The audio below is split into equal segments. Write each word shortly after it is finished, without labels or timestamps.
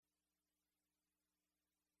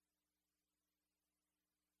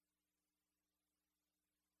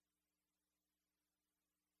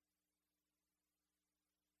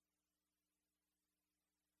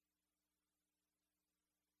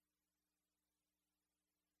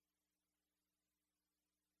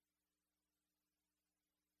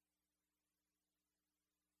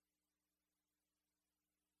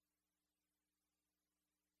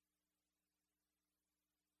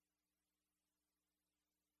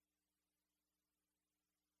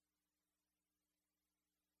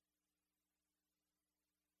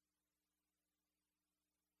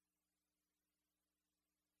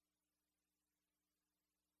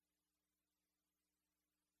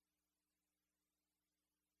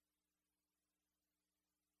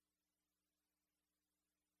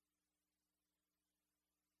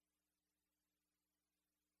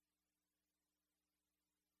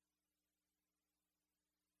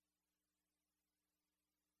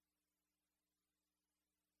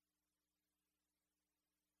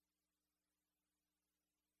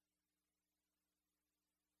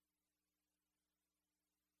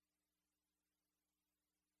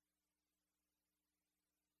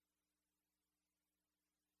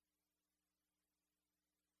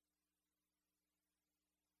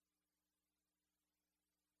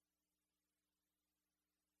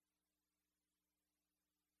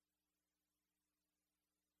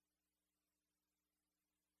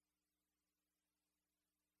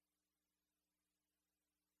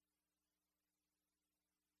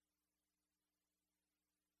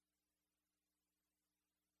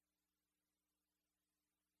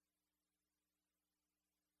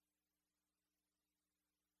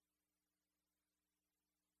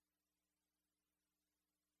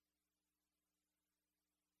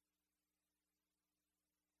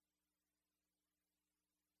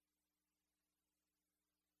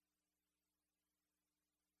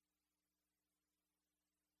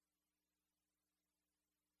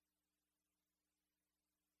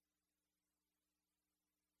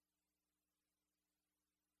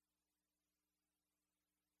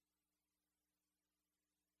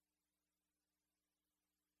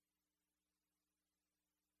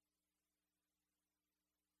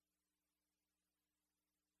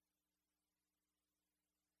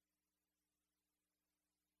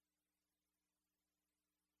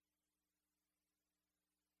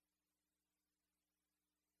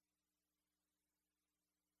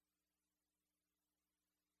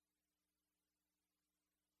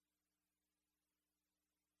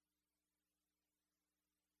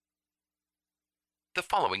The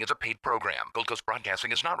following is a paid program. Gold Coast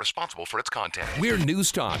Broadcasting is not responsible for its content. We're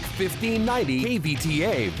News Talk 1590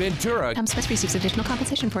 KVTA Ventura. Smith receives additional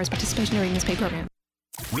compensation for his participation during this paid program.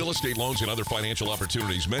 Real estate loans and other financial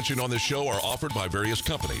opportunities mentioned on this show are offered by various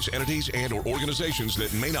companies, entities, and or organizations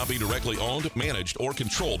that may not be directly owned, managed, or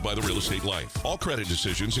controlled by the Real Estate Life. All credit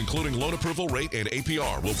decisions, including loan approval rate and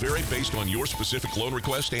APR, will vary based on your specific loan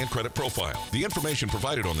request and credit profile. The information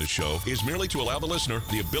provided on this show is merely to allow the listener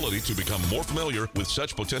the ability to become more familiar with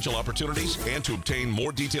such potential opportunities and to obtain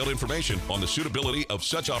more detailed information on the suitability of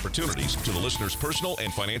such opportunities to the listener's personal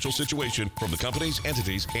and financial situation from the companies,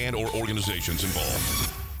 entities, and or organizations involved.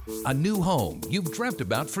 A new home you've dreamt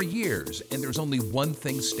about for years, and there's only one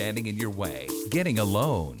thing standing in your way: getting a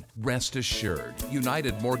loan. Rest assured,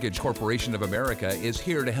 United Mortgage Corporation of America is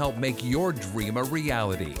here to help make your dream a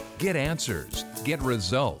reality. Get answers, get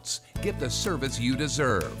results, get the service you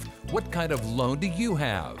deserve. What kind of loan do you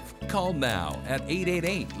have? Call now at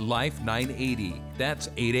 888-LIFE-980. That's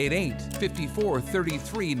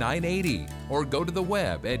 888-5433-980. Or go to the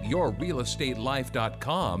web at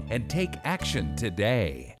yourrealestatelife.com and take action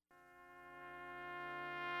today.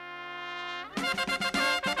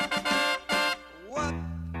 What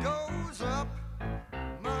goes up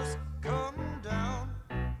must come down.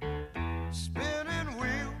 Spinning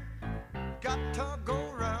wheel, got to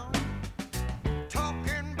go round.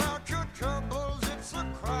 Talking about your troubles, it's a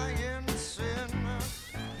crying sin.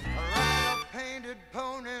 Ride a painted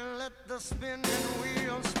pony, let the spinning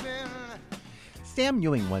wheel spin. Sam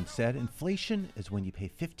Ewing once said, inflation is when you pay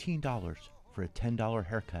 $15 for a $10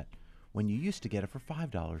 haircut, when you used to get it for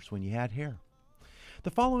 $5 when you had hair.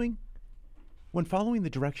 When following the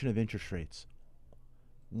direction of interest rates,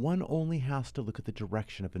 one only has to look at the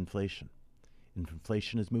direction of inflation. If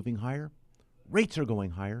inflation is moving higher, rates are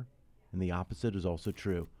going higher, and the opposite is also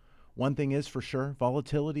true. One thing is for sure,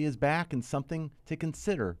 volatility is back and something to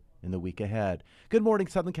consider in the week ahead. Good morning,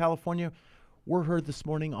 Southern California. We're heard this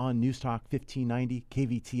morning on News Talk 1590,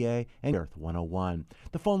 KVTA, and Earth 101.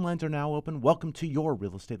 The phone lines are now open. Welcome to your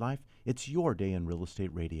real estate life. It's your day in real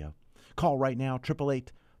estate radio. Call right now,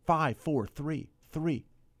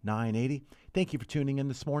 888-543-3980. Thank you for tuning in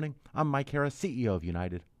this morning. I'm Mike Harris, CEO of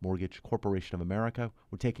United Mortgage Corporation of America.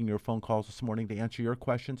 We're taking your phone calls this morning to answer your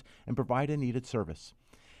questions and provide a needed service.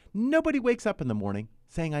 Nobody wakes up in the morning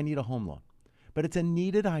saying, I need a home loan, but it's a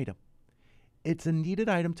needed item. It's a needed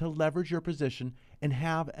item to leverage your position and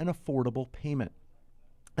have an affordable payment.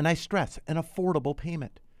 And I stress, an affordable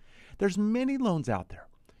payment. There's many loans out there.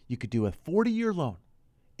 You could do a 40-year loan,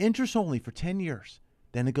 interest only for 10 years.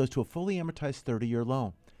 Then it goes to a fully amortized 30-year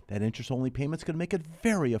loan. That interest-only payment's going to make it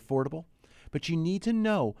very affordable. But you need to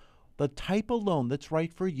know the type of loan that's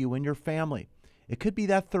right for you and your family. It could be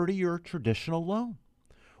that 30-year traditional loan.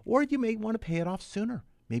 Or you may want to pay it off sooner.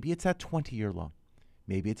 Maybe it's that 20-year loan.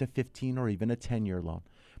 Maybe it's a 15 or even a 10-year loan.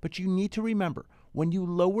 But you need to remember, when you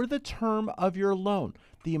lower the term of your loan,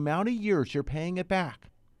 the amount of years you're paying it back,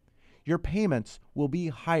 your payments will be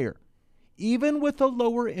higher. Even with a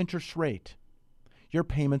lower interest rate, your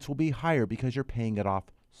payments will be higher because you're paying it off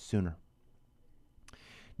sooner.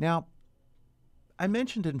 Now, I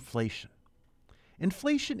mentioned inflation.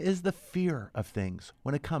 Inflation is the fear of things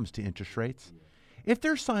when it comes to interest rates. If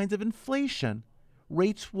there's signs of inflation,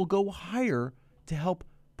 rates will go higher to help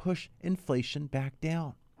push inflation back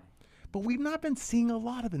down. But we've not been seeing a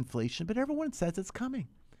lot of inflation, but everyone says it's coming.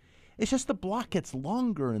 It's just the block gets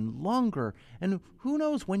longer and longer, and who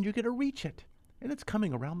knows when you're going to reach it. And it's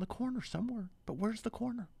coming around the corner somewhere. But where's the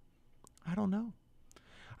corner? I don't know.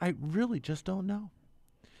 I really just don't know.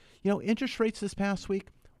 You know, interest rates this past week,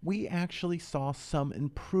 we actually saw some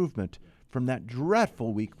improvement from that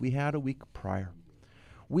dreadful week we had a week prior.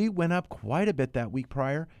 We went up quite a bit that week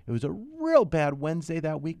prior. It was a real bad Wednesday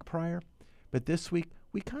that week prior. But this week,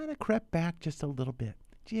 we kind of crept back just a little bit,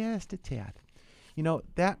 just a tad. You know,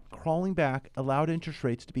 that crawling back allowed interest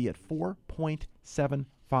rates to be at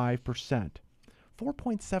 4.75%.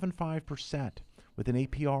 4.75% with an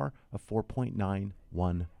APR of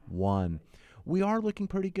 4.911. We are looking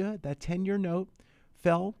pretty good. That 10-year note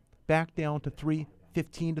fell back down to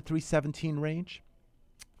 315 to 317 range.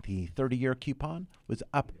 The 30-year coupon was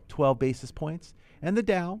up 12 basis points, and the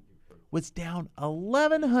Dow was down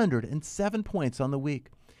 1,107 points on the week.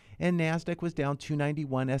 And NASDAQ was down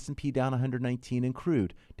 291, S&P down 119, and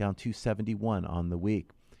crude down 271 on the week.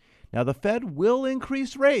 Now, the Fed will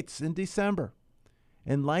increase rates in December,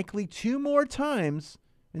 and likely 2 more times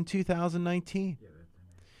in 2019.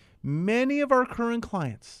 Many of our current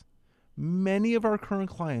clients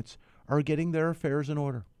are getting their affairs in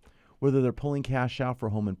order. Whether they're pulling cash out for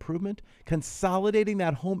home improvement, consolidating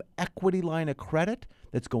that home equity line of credit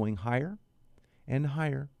that's going higher, and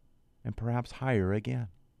higher and perhaps higher again.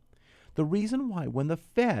 The reason why, when the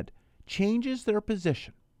Fed changes their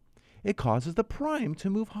position, it causes the prime to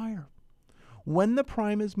move higher. When the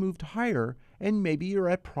prime is moved higher, and maybe you're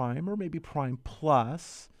at prime or maybe prime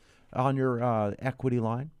plus on your equity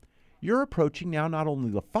line, you're approaching now not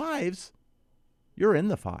only the fives, you're in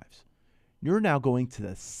the fives. You're now going to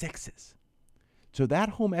the sixes. So that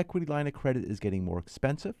home equity line of credit is getting more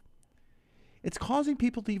expensive. It's causing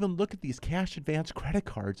people to even look at these cash advance credit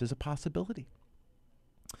cards as a possibility.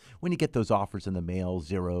 When you get those offers in the mail,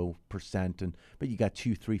 0%, but you got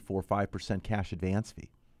 2, 3, 4, 5% cash advance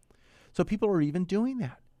fee. So people are even doing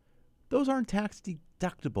that. Those aren't tax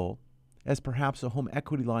deductible, as perhaps a home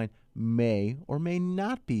equity line may or may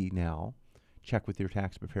not be now. Check with your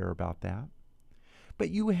tax preparer about that.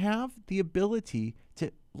 But you have the ability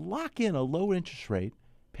to lock in a low interest rate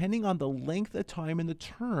depending on the length of time and the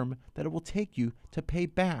term that it will take you to pay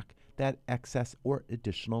back that excess or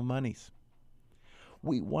additional monies.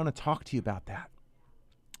 We want to talk to you about that.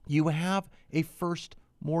 You have a first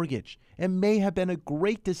mortgage. It may have been a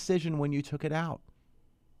great decision when you took it out,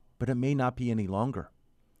 but it may not be any longer.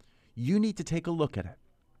 You need to take a look at it.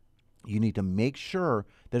 You need to make sure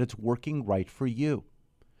that it's working right for you.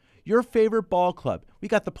 Your favorite ball club. We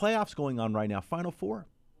got the playoffs going on right now, Final Four.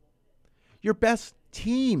 Your best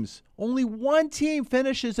teams. Only one team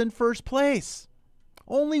finishes in first place.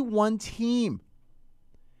 Only one team.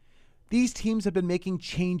 These teams have been making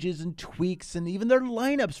changes and tweaks and even their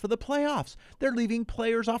lineups for the playoffs. They're leaving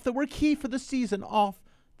players off that were key for the season off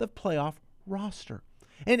the playoff roster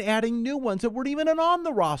and adding new ones that weren't even on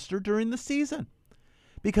the roster during the season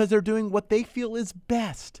because they're doing what they feel is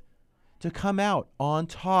best to come out on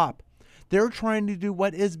top. They're trying to do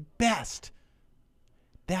what is best.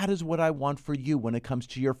 That is what I want for you when it comes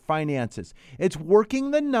to your finances. It's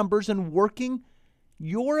working the numbers and working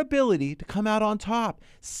your ability to come out on top,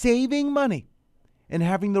 saving money and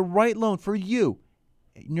having the right loan for you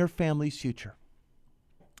and your family's future.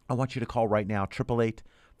 I want you to call right now,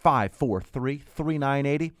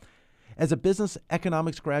 888-543-3980. As a business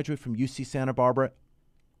economics graduate from UC Santa Barbara,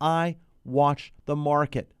 I watch the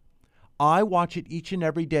market. I watch it each and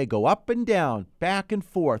every day go up and down, back and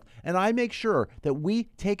forth, and I make sure that we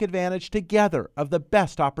take advantage together of the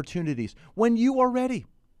best opportunities when you are ready.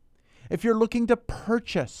 If you're looking to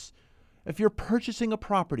purchase, if you're purchasing a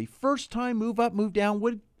property, first time, move up, move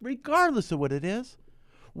down, regardless of what it is,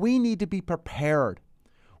 we need to be prepared.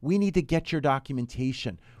 We need to get your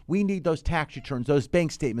documentation. We need those tax returns, those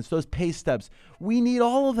bank statements, those pay stubs. We need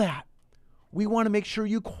all of that. We want to make sure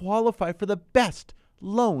you qualify for the best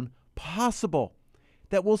loan possible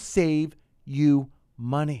that will save you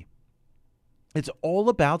money. It's all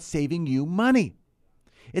about saving you money.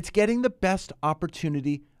 It's getting the best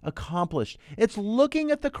opportunity accomplished. It's looking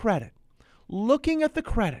at the credit. Looking at the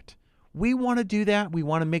credit. We want to do that. We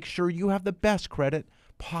want to make sure you have the best credit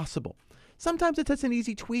possible. Sometimes it's just an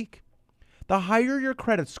easy tweak. The higher your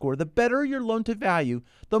credit score, the better your loan to value,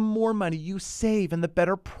 the more money you save and the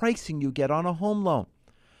better pricing you get on a home loan.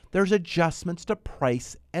 There's adjustments to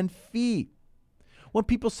price and fee. When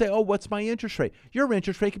people say, oh, what's my interest rate? Your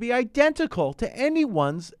interest rate could be identical to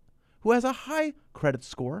anyone's who has a high credit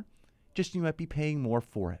score, just you might be paying more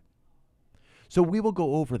for it. So we will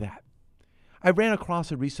go over that. I ran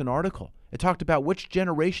across a recent article. It talked about which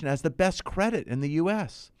generation has the best credit in the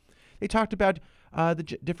U.S. They talked about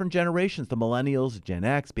the different generations, the millennials, Gen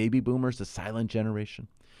X, baby boomers, the silent generation.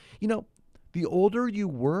 You know, the older you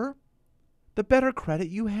were, the better credit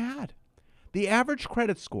you had. The average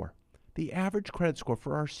credit score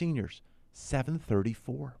for our seniors,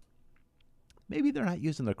 734. Maybe they're not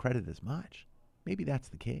using their credit as much. Maybe that's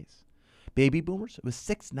the case. Baby boomers, it was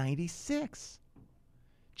 696.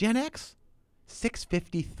 Gen X,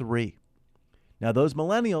 653. Now those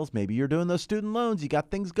millennials, maybe you're doing those student loans, you got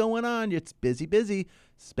things going on, it's busy,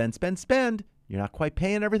 spend. You're not quite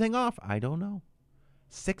paying everything off. I don't know.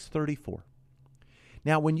 634.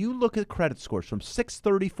 Now when you look at credit scores from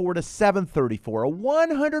 634 to 734, a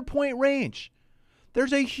 100-point range,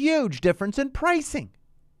 there's a huge difference in pricing.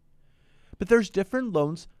 But there's different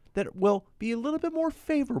loans that will be a little bit more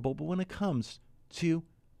favorable when it comes to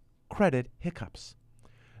credit hiccups.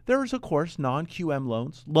 There's, of course, non-QM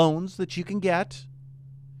loans that you can get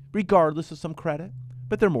regardless of some credit,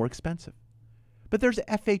 but they're more expensive. But there's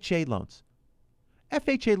FHA loans.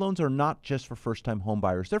 FHA loans are not just for first-time home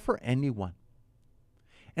buyers. They're for anyone.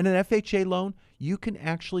 And an FHA loan, you can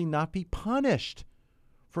actually not be punished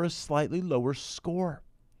for a slightly lower score.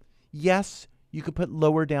 Yes, you could put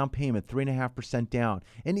lower down payment, 3.5% down.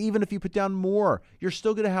 And even if you put down more, you're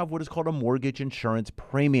still going to have what is called a mortgage insurance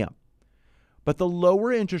premium. But the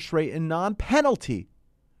lower interest rate and non-penalty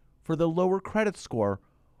for the lower credit score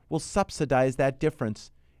will subsidize that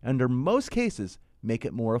difference and under most cases make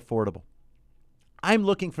it more affordable. I'm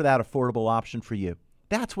looking for that affordable option for you.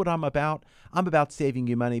 That's what I'm about. I'm about saving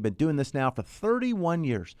you money. Been doing this now for 31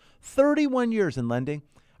 years. 31 years in lending.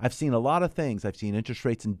 I've seen a lot of things. I've seen interest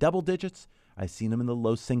rates in double digits. I've seen them in the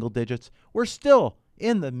low single digits. We're still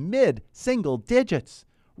in the mid single digits.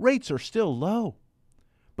 Rates are still low,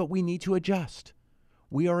 but we need to adjust.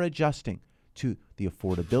 We are adjusting to the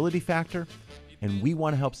affordability factor, and we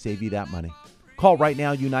want to help save you that money. Call right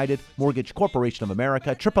now, United Mortgage Corporation of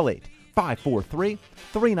America,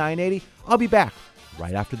 888-543-3980. I'll be back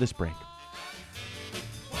right after this break.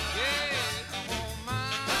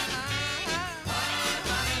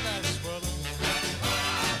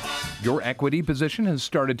 Your equity position has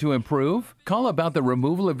started to improve? Call about the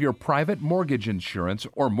removal of your private mortgage insurance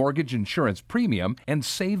or mortgage insurance premium and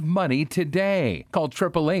save money today. Call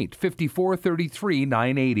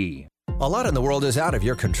 888-543-3980. A lot in the world is out of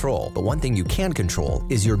your control, but one thing you can control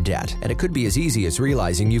is your debt. And it could be as easy as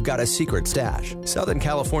realizing you've got a secret stash. Southern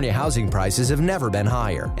California housing prices have never been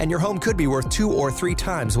higher, and your home could be worth 2 or 3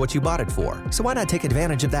 times what you bought it for. So why not take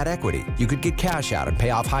advantage of that equity? You could get cash out and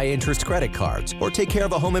pay off high-interest credit cards, or take care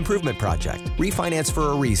of a home improvement project. Refinance for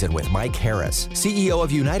a reason with Mike Harris, CEO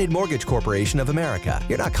of United Mortgage Corporation of America.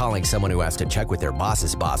 You're not calling someone who has to check with their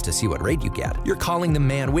boss's boss to see what rate you get. You're calling the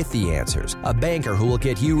man with the answers, a banker who will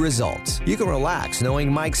get you results. You can relax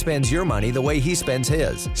knowing Mike spends your money the way he spends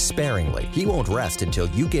his, sparingly. He won't rest until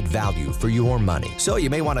you get value for your money. So you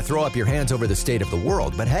may want to throw up your hands over the state of the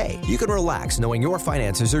world, but hey, you can relax knowing your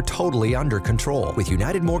finances are totally under control with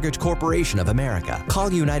United Mortgage Corporation of America.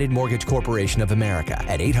 Call United Mortgage Corporation of America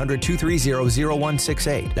at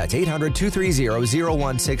 800-230-0168. That's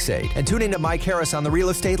 800-230-0168. And tune in to Mike Harris on The Real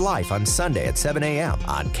Estate Life on Sunday at 7 a.m.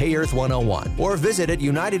 on K-Earth 101 or visit at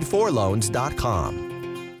UnitedForLoans.com.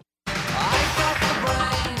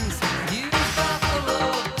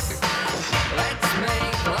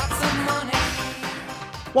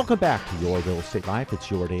 Welcome back to Your Real Estate Life. It's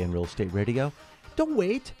your day in real estate radio. Don't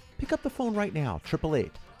wait. Pick up the phone right now,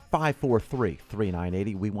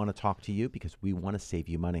 888-543-3980. We want to talk to you because we want to save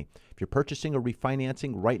you money. If you're purchasing or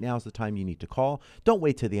refinancing, right now is the time you need to call. Don't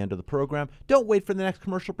wait till the end of the program. Don't wait for the next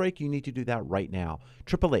commercial break. You need to do that right now.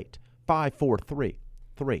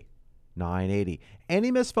 888-543-3980. Any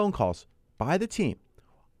missed phone calls by the team,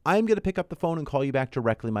 I'm going to pick up the phone and call you back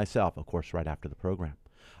directly myself, of course, right after the program.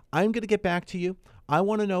 I'm going to get back to you. I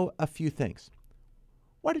want to know a few things.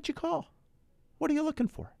 Why did you call? What are you looking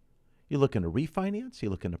for? You looking to refinance? You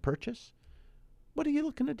looking to purchase? What are you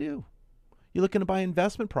looking to do? You looking to buy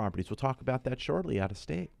investment properties? We'll talk about that shortly out of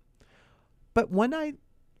state. But when I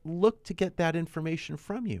look to get that information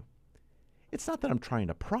from you, it's not that I'm trying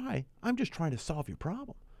to pry. I'm just trying to solve your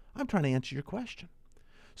problem. I'm trying to answer your question.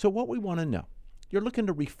 So what we want to know, you're looking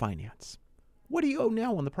to refinance. What do you owe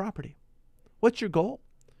now on the property? What's your goal?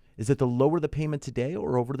 Is it to lower the payment today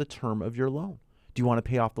or over the term of your loan? Do you want to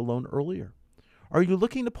pay off the loan earlier? Are you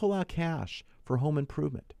looking to pull out cash for home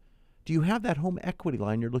improvement? Do you have that home equity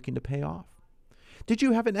line you're looking to pay off? Did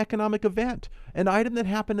you have an economic event, an item that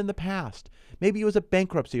happened in the past? Maybe it was a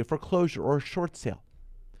bankruptcy, a foreclosure, or a short sale.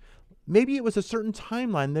 Maybe it was a certain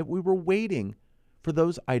timeline that we were waiting for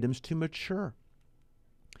those items to mature.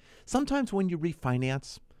 Sometimes when you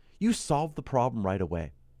refinance, you solve the problem right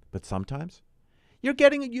away. But sometimes you're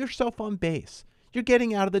getting yourself on base. You're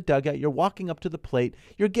getting out of the dugout. You're walking up to the plate.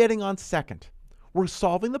 You're getting on second. We're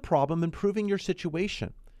solving the problem, improving your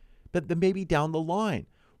situation. But then maybe down the line,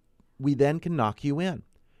 we then can knock you in.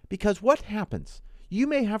 Because what happens? You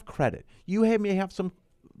may have credit. You may have some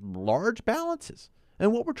large balances.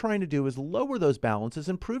 And what we're trying to do is lower those balances,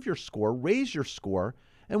 improve your score, raise your score.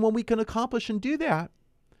 And when we can accomplish and do that,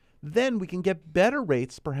 then we can get better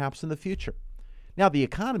rates perhaps in the future. Now, the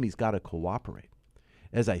economy's got to cooperate.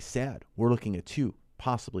 As I said, we're looking at 2,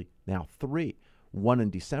 possibly now 3, 1 in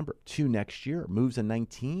December, 2 next year, moves in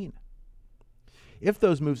 19. If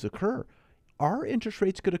those moves occur, are interest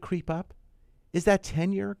rates going to creep up? Is that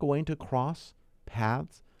 10-year going to cross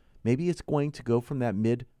paths? Maybe it's going to go from that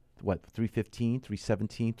 315,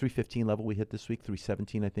 317, 315 level we hit this week,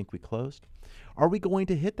 317 I think we closed. Are we going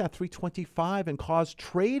to hit that 325 and cause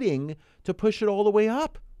trading to push it all the way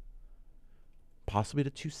up? Possibly to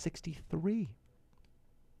 263.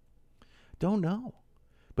 Don't know.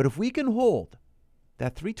 But if we can hold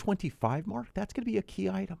that 325 mark, that's going to be a key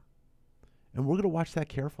item. And we're going to watch that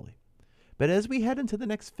carefully. But as we head into the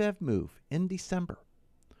next Fed move in December,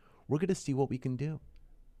 we're going to see what we can do.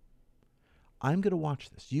 I'm going to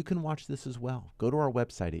watch this. You can watch this as well. Go to our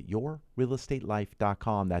website at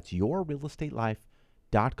yourrealestatelife.com. That's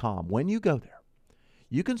yourrealestatelife.com. When you go there,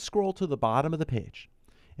 you can scroll to the bottom of the page.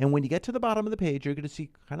 And when you get to the bottom of the page, you're going to see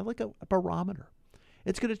kind of like a barometer.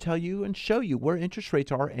 It's going to tell you and show you where interest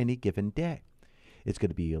rates are any given day. It's going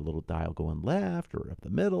to be a little dial going left or up the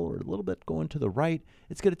middle or a little bit going to the right.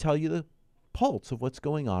 It's going to tell you the pulse of what's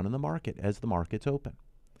going on in the market as the market's open.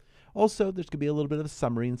 Also, there's going to be a little bit of a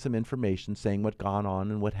summary and some information saying what gone on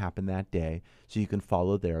and what happened that day, so you can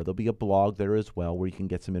follow there. There'll be a blog there as well where you can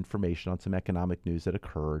get some information on some economic news that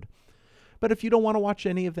occurred. But if you don't want to watch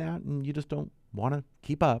any of that and you just don't want to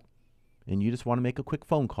keep up and you just want to make a quick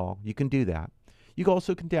phone call, you can do that. You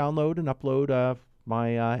also can download and upload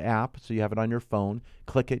my app so you have it on your phone.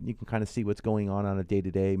 Click it and you can kind of see what's going on a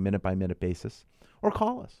day-to-day, minute-by-minute basis. Or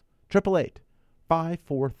call us,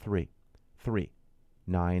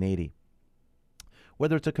 888-543-3980.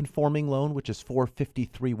 Whether it's a conforming loan, which is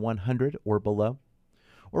 $453,100 or below,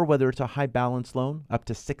 or whether it's a high balance loan up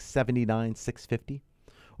to $679,650,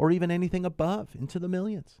 or even anything above into the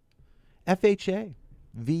millions. FHA,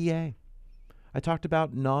 VA. I talked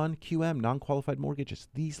about non-QM, non-qualified mortgages.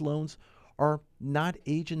 These loans are not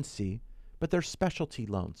agency, but they're specialty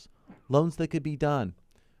loans. Loans that could be done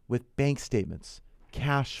with bank statements,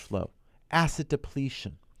 cash flow, asset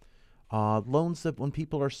depletion. Loans that when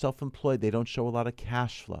people are self-employed, they don't show a lot of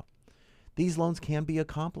cash flow. These loans can be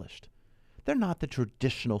accomplished. They're not the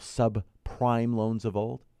traditional subprime loans of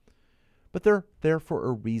old, but they're there for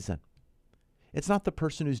a reason. It's not the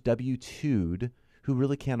person who's W-2'd who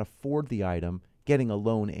really can't afford the item getting a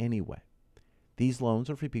loan anyway. These loans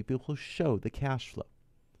are for people who show the cash flow.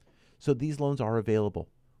 So these loans are available.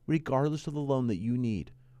 Regardless of the loan that you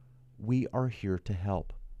need, we are here to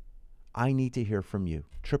help. I need to hear from you.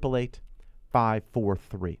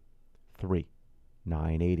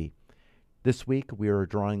 888-543-3980. This week, we are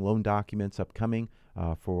drawing loan documents upcoming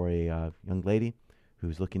for a young lady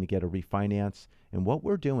who's looking to get a refinance. And what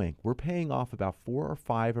we're doing, we're paying off about 4 or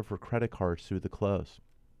 5 of her credit cards through the close.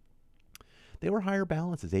 They were higher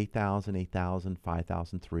balances, $8,000, $8,000,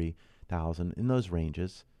 $5,000, $3,000, in those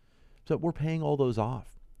ranges. So we're paying all those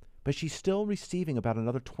off. But she's still receiving about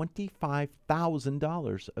another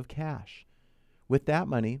 $25,000 of cash. With that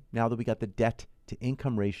money, now that we got the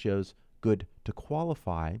debt-to-income ratios good to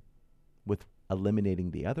qualify with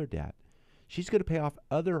eliminating the other debt, she's going to pay off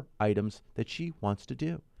other items that she wants to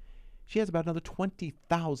do. She has about another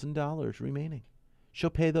 $20,000 remaining.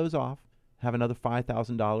 She'll pay those off, have another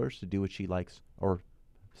 $5,000 to do what she likes, or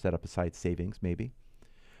set up aside savings maybe.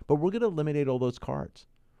 But we're going to eliminate all those cards.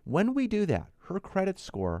 When we do that, her credit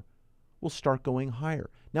score will start going higher.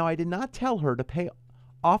 Now, I did not tell her to pay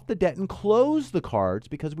off the debt and close the cards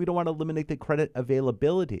because we don't want to eliminate the credit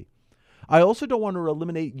availability. I also don't want to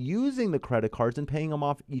eliminate using the credit cards and paying them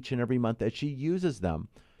off each and every month as she uses them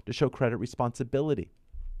to show credit responsibility,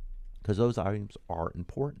 because those items are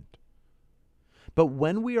important. But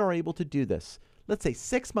when we are able to do this, let's say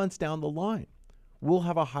 6 months down the line, we'll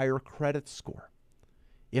have a higher credit score.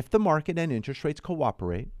 If the market and interest rates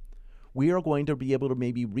cooperate, we are going to be able to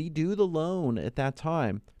maybe redo the loan at that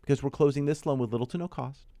time because we're closing this loan with little to no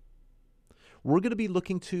cost. We're going to be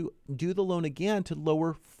looking to do the loan again to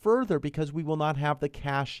lower further because we will not have the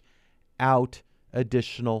cash out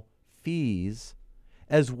additional fees,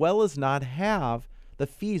 as well as not have the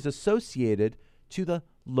fees associated to the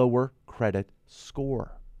lower credit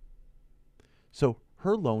score. So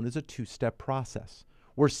her loan is a two-step process.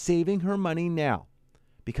 We're saving her money now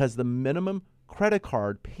because the minimum credit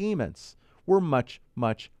card payments were much,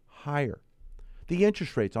 much higher. The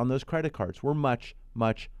interest rates on those credit cards were much,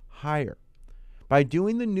 much higher. By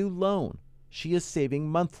doing the new loan, she is saving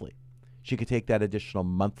monthly. She could take that additional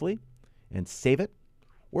monthly and save it,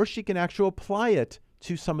 or she can actually apply it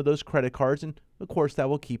to some of those credit cards, and of course that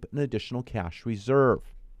will keep an additional cash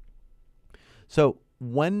reserve. So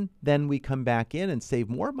when then we come back in and save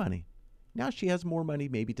more money, now she has more money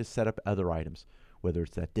maybe to set up other items, whether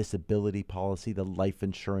it's that disability policy, the life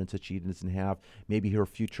insurance that she doesn't have, maybe her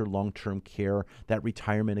future long-term care, that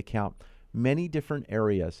retirement account, many different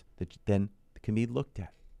areas that then can be looked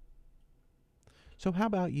at. So how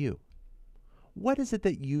about you? What is it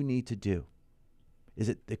that you need to do? Is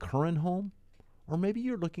it the current home? Or maybe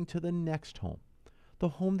you're looking to the next home, the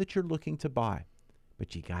home that you're looking to buy,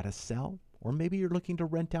 but you got to sell, or maybe you're looking to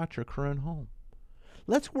rent out your current home.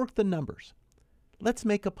 Let's work the numbers. Let's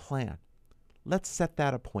make a plan. Let's set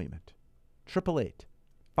that appointment.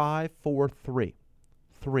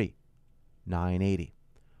 888-543-3980.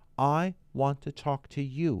 I want to talk to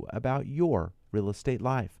you about your real estate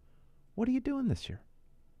life. What are you doing this year?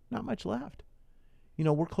 Not much left. You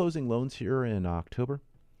know, we're closing loans here in October.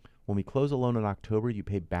 When we close a loan in October, you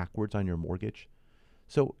pay backwards on your mortgage.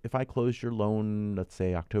 So if I close your loan, let's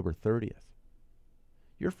say October 30th,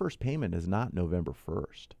 your first payment is not November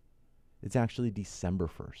 1st. It's actually December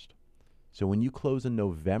 1st. So when you close in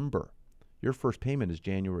November, your first payment is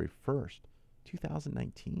January 1st,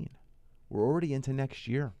 2019. We're already into next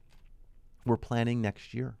year. We're planning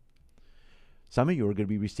next year. Some of you are going to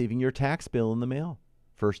be receiving your tax bill in the mail.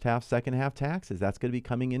 First half, second half taxes. That's going to be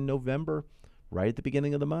coming in November, right at the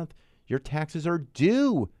beginning of the month. Your taxes are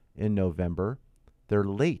due in November. They're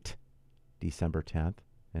late December 10th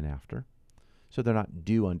and after. So they're not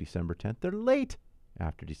due on December 10th. They're late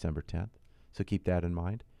after December 10th. So keep that in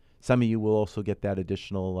mind. Some of you will also get that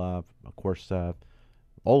additional, of course,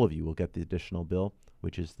 all of you will get the additional bill,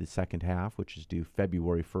 which is the second half, which is due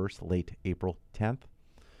February 1st, late April 10th.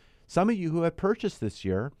 Some of you who have purchased this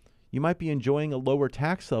year, you might be enjoying a lower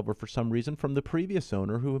tax level for some reason from the previous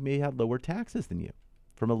owner who may have lower taxes than you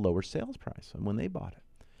from a lower sales price when they bought it.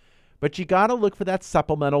 But you got to look for that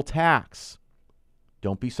supplemental tax.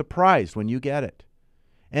 Don't be surprised when you get it.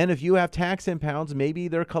 And if you have tax impounds, maybe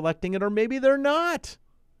they're collecting it or maybe they're not.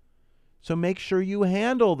 So make sure you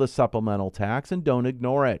handle the supplemental tax and don't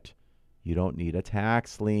ignore it. You don't need a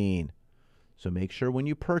tax lien. So make sure when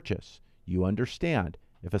you purchase, you understand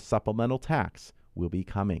if a supplemental tax will be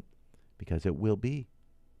coming, because it will be.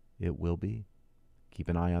 It will be. Keep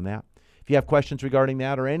an eye on that. If you have questions regarding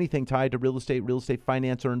that or anything tied to real estate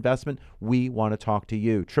finance, or investment, we want to talk to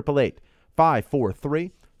you.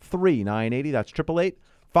 888-543-3980. That's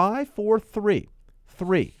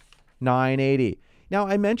 888-543-3980. Now,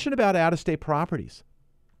 I mentioned about out-of-state properties.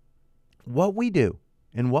 What we do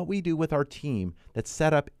and what we do with our team that's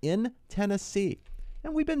set up in Tennessee,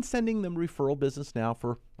 and we've been sending them referral business now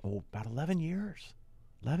for about 11 years.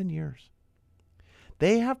 11 years.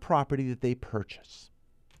 They have property that they purchase.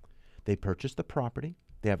 They purchase the property.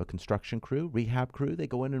 They have a construction crew, rehab crew. They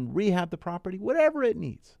go in and rehab the property, whatever it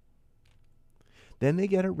needs. Then they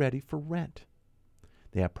get it ready for rent.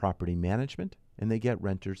 They have property management, and they get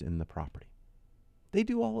renters in the property. They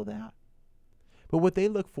do all of that. But what they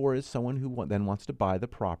look for is someone who then wants to buy the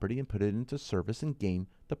property and put it into service and gain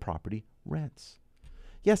the property rents.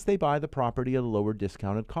 Yes, they buy the property at a lower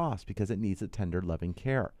discounted cost because it needs a tender, loving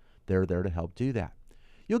care. They're there to help do that.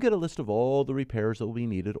 You'll get a list of all the repairs that will be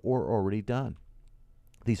needed or already done.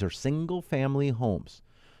 These are single-family homes,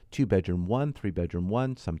 2-bedroom 1, 3-bedroom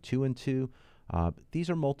 1, some 2 and 2. These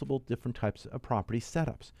are multiple different types of property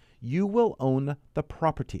setups. You will own the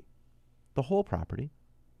property, the whole property,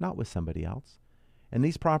 not with somebody else. And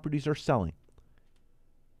these properties are selling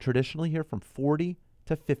traditionally here from $40,000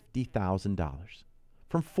 to $50,000.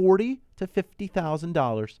 From $40,000 to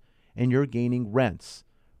 $50,000, and you're gaining rents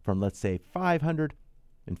from, let's say, $550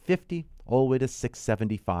 all the way to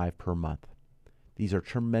 $675 per month. These are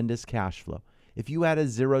tremendous cash flow. If you add a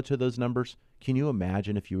zero to those numbers, can you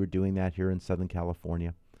imagine if you were doing that here in Southern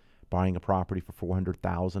California, buying a property for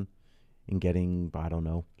 $400,000 and getting, I don't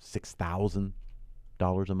know,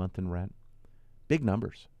 $6,000 a month in rent? Big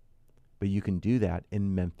numbers. But you can do that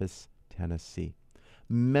in Memphis, Tennessee.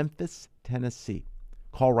 Memphis, Tennessee.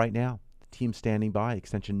 Call right now. The team standing by,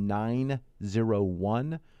 extension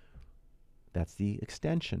 901. That's the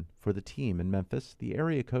extension for the team in Memphis, the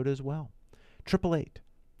area code as well.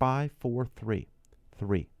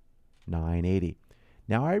 888-543-3980.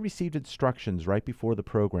 Now, I received instructions right before the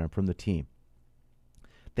program from the team.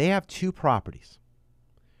 They have two properties.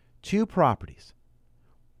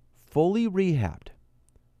 Fully rehabbed.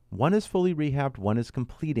 One is fully rehabbed, one is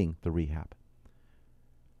completing the rehab.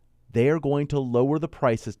 They are going to lower the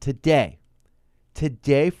prices today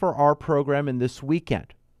for our program and this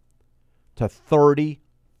weekend to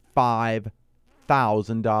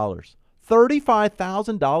 $35,000.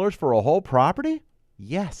 $35,000 for a whole property?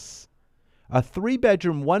 Yes. A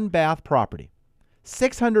 3-bedroom, 1-bath property.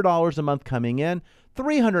 $600 a month coming in.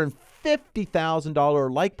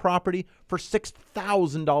 $350,000 like property for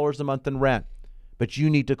 $6,000 a month in rent. But you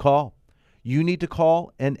need to call. You need to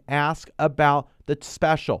call and ask about the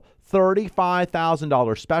special.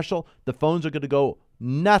 $35,000 special. The phones are going to go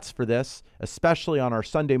nuts for this, especially on our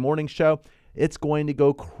Sunday morning show. It's going to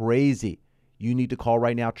go crazy. You need to call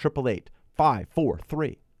right now,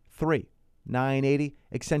 888-543-3980,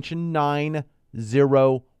 extension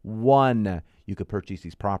 901. You could purchase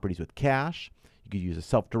these properties with cash. You could use a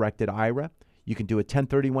self-directed IRA. You can do a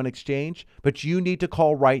 1031 exchange, but you need to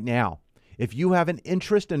call right now. If you have an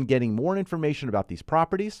interest in getting more information about these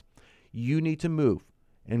properties, you need to move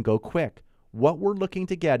and go quick. What we're looking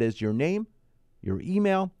to get is your name, your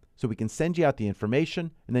email, so we can send you out the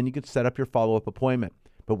information, and then you can set up your follow-up appointment.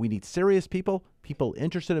 But we need serious people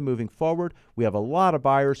interested in moving forward. We have a lot of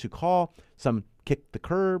buyers who call. Some kick the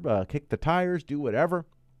curb, kick the tires, do whatever.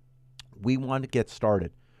 We want to get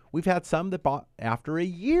started. We've had some that bought after a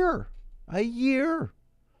year,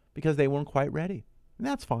 because they weren't quite ready. And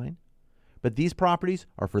that's fine. But these properties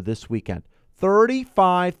are for this weekend.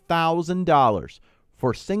 $35,000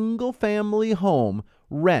 for single-family home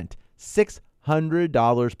rent,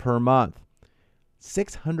 $600 per month.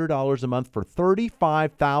 $600 a month for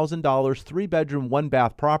 $35,000, 3-bedroom,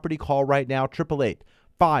 1-bath property. Call right now,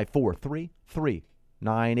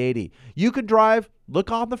 888-543-3980. You could drive,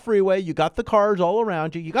 look on the freeway. You got the cars all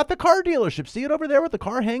around you. You got the car dealership. See it over there with the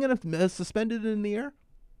car hanging suspended in the air?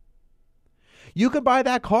 You could buy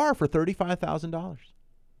that car for $35,000.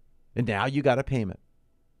 And now you got a payment.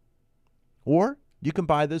 Or you can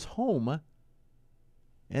buy this home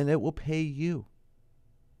and it will pay you.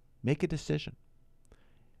 Make a decision.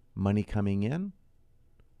 Money coming in,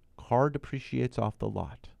 car depreciates off the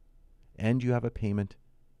lot, and you have a payment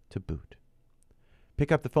to boot.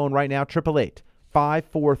 Pick up the phone right now,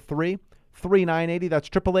 888-543-3980. That's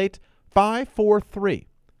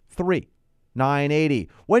 888-543-3980.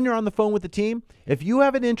 When you're on the phone with the team, if you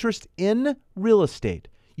have an interest in real estate,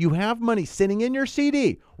 you have money sitting in your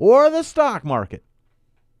CD or the stock market,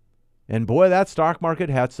 and boy, that stock market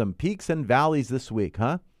had some peaks and valleys this week,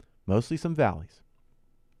 huh? Mostly some valleys.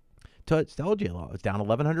 Told you it's down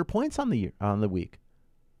 1,100 points on the week.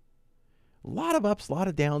 A lot of ups, a lot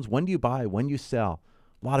of downs. When do you buy? When you sell?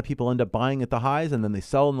 A lot of people end up buying at the highs and then they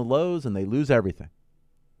sell in the lows and they lose everything.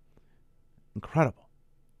 Incredible.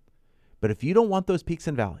 But if you don't want those peaks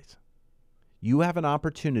and valleys, you have an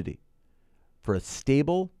opportunity for a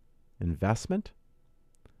stable investment,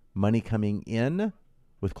 money coming in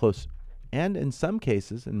with close, and in some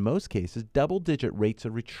cases, in most cases, double-digit rates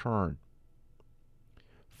of return.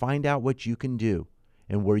 Find out what you can do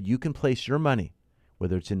and where you can place your money,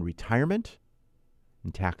 whether it's in retirement,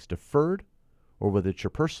 in tax deferred, or whether it's your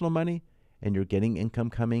personal money and you're getting income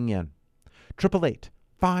coming in.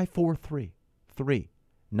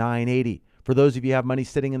 888-543-3980. For those of you who have money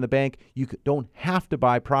sitting in the bank, you don't have to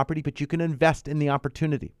buy property, but you can invest in the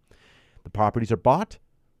opportunity. The properties are bought,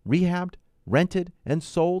 rehabbed, rented, and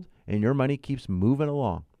sold, and your money keeps moving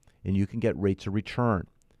along, and you can get rates of return.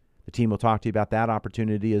 The team will talk to you about that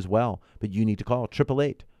opportunity as well, but you need to call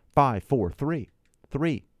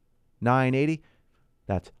 888-543-3980.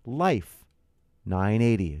 That's Life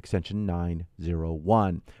 980, extension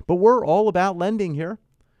 901. But we're all about lending here.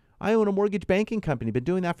 I own a mortgage banking company, been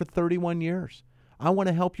doing that for 31 years. I want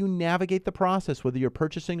to help you navigate the process, whether you're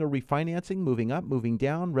purchasing or refinancing, moving up, moving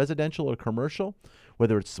down, residential or commercial,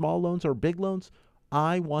 whether it's small loans or big loans.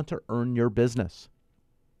 I want to earn your business.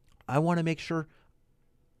 I want to make sure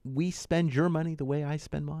we spend your money the way I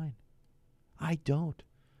spend mine. I don't.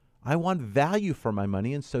 I want value for my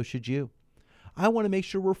money, and so should you. I want to make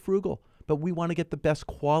sure we're frugal, but we want to get the best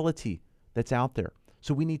quality that's out there.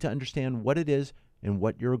 So we need to understand what it is and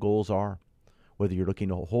what your goals are. Whether you're looking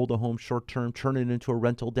to hold a home short term, turn it into a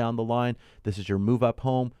rental down the line, this is your move up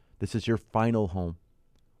home, this is your final home.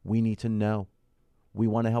 We need to know. We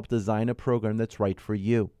want to help design a program that's right for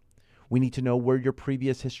you. We need to know where your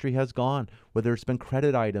previous history has gone, whether it's been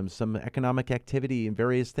credit items, some economic activity and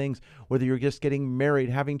various things, whether you're just getting married,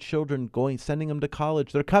 having children, sending them to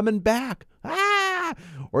college, they're coming back,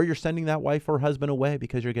 or you're sending that wife or husband away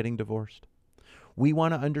because you're getting divorced. We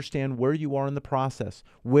want to understand where you are in the process,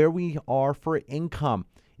 where we are for income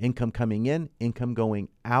coming in, income going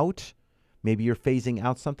out. Maybe you're phasing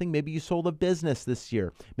out something. Maybe you sold a business this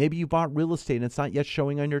year. Maybe you bought real estate and it's not yet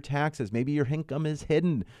showing on your taxes. Maybe your income is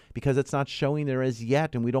hidden because it's not showing there as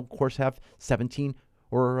yet. And we don't, of course, have 17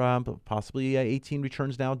 or possibly 18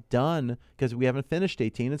 returns now done because we haven't finished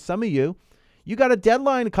 18. And some of you got a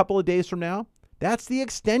deadline a couple of days from now. That's the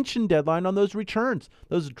extension deadline on those returns,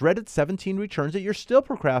 those dreaded 17 returns that you're still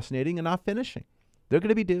procrastinating and not finishing. They're going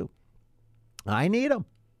to be due. I need them.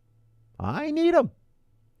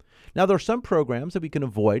 Now, there are some programs that we can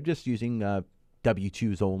avoid just using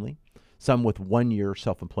W-2s only, some with 1-year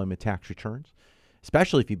self-employment tax returns.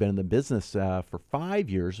 Especially if you've been in the business for 5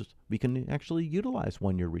 years, we can actually utilize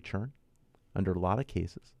 1-year return under a lot of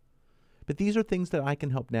cases. But these are things that I can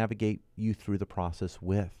help navigate you through the process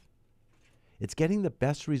with. It's getting the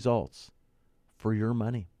best results for your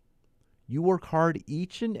money. You work hard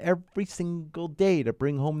each and every single day to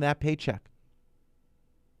bring home that paycheck.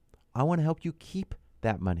 I want to help you keep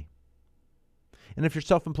that money. And if you're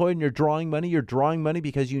self-employed and you're drawing money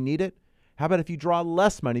because you need it. How about if you draw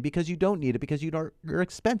less money because you don't need it, because your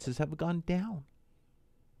expenses have gone down?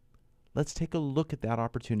 Let's take a look at that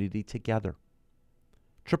opportunity together.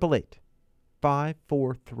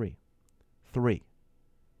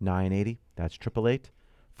 888-543-3980. That's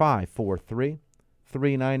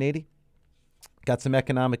 888-543-3980. Got some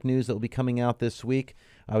economic news that will be coming out this week.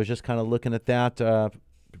 I was just kind of looking at that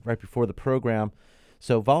right before the program.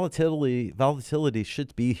 So volatility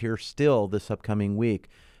should be here still this upcoming week.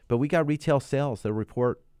 But we got retail sales that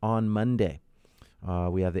report on Monday.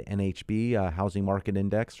 We have the NHB Housing Market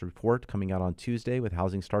Index report coming out on Tuesday, with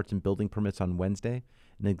housing starts and building permits on Wednesday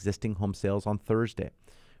and existing home sales on Thursday.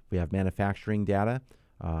 We have manufacturing data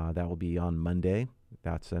that will be on Monday.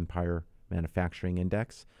 That's Empire Manufacturing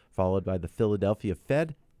Index, followed by the Philadelphia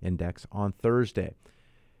Fed Index on Thursday.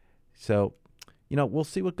 So, we'll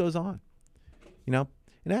see what goes on.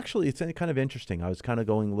 And actually, it's kind of interesting. I was kind of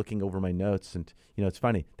looking over my notes, and, it's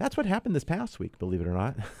funny. That's what happened this past week, believe it or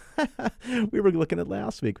not. We were looking at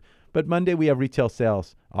last week. But Monday, we have retail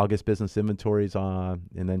sales, August business inventories on,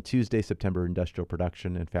 and then Tuesday, September industrial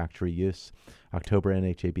production and factory use, October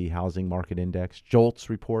NHAB Housing Market Index, JOLTS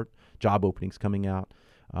report, job openings coming out.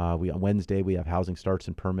 On Wednesday, we have housing starts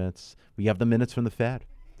and permits. We have the minutes from the Fed.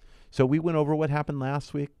 So we went over what happened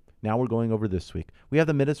last week. Now we're going over this week. We have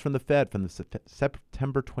the minutes from the Fed from the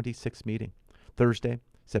September 26th meeting. Thursday,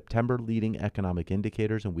 September leading economic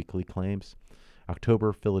indicators and weekly claims.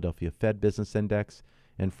 October, Philadelphia Fed Business Index.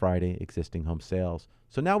 And Friday, existing home sales.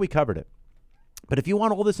 So now we covered it. But if you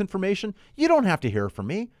want all this information, you don't have to hear from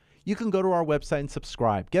me. You can go to our website and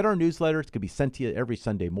subscribe. Get our newsletter. It's going to be sent to you every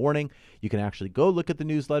Sunday morning. You can actually go look at the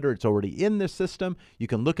newsletter. It's already in the system. You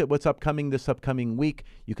can look at what's upcoming this upcoming week.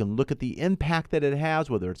 You can look at the impact that it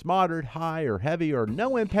has, whether it's moderate, high, or heavy, or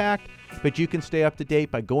no impact. But you can stay up to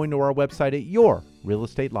date by going to our website at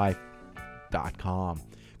yourrealestatelife.com.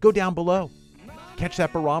 Go down below. Catch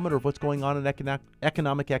that barometer of what's going on in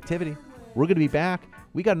economic activity. We're going to be back.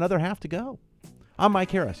 We got another half to go. I'm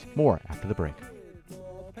Mike Harris. More after the break.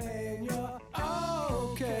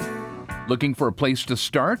 Looking for a place to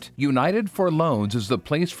start? United for Loans is the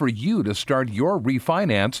place for you to start your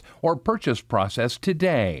refinance or purchase process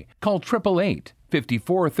today. Call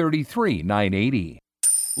 888-5433-980.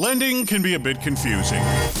 Lending can be a bit confusing.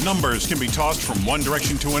 Numbers can be tossed from one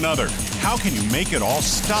direction to another. How can you make it all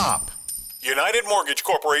stop? United Mortgage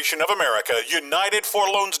Corporation of America,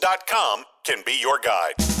 UnitedForLoans.com can be your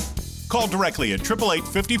guide. Call directly at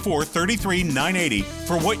 888-5433-980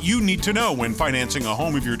 for what you need to know when financing a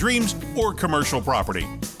home of your dreams or commercial property.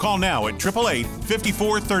 Call now at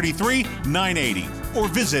 888-5433-980 or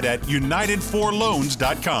visit at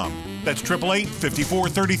UnitedForLoans.com. That's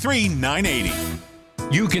 888-5433-980.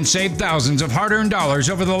 You can save thousands of hard-earned dollars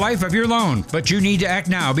over the life of your loan, but you need to act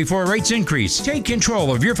now before rates increase. Take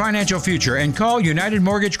control of your financial future and call United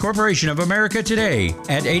Mortgage Corporation of America today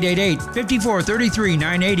at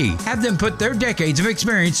 888-5433-980. Have them put their decades of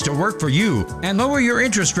experience to work for you and lower your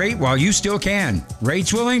interest rate while you still can.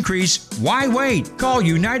 Rates will increase. Why wait? Call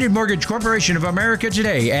United Mortgage Corporation of America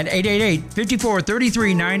today at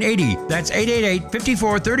 888-5433-980. That's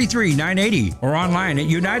 888-5433-980 or online at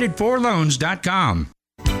UnitedForLoans.com.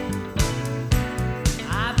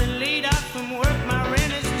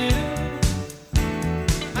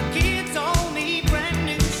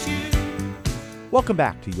 Welcome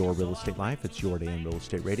back to Your Real Estate Life. It's Your Day in Real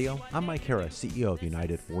Estate Radio. I'm Mike Harris, CEO of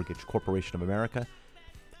United Mortgage Corporation of America.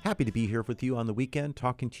 Happy to be here with you on the weekend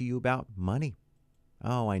talking to you about money.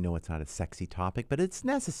 Oh, I know it's not a sexy topic, but it's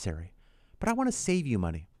necessary. But I want to save you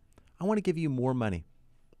money. I want to give you more money,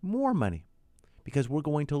 because we're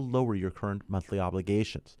going to lower your current monthly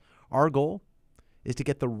obligations. Our goal is to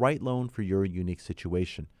get the right loan for your unique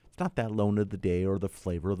situation. It's not that loan of the day or the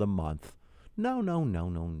flavor of the month. No.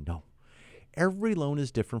 Every loan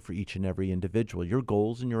is different for each and every individual. Your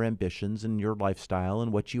goals and your ambitions and your lifestyle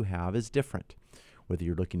and what you have is different. Whether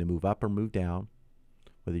you're looking to move up or move down,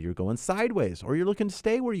 whether you're going sideways or you're looking to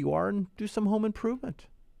stay where you are and do some home improvement.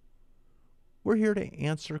 We're here to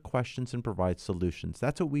answer questions and provide solutions.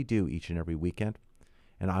 That's what we do each and every weekend,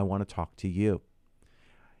 and I want to talk to you.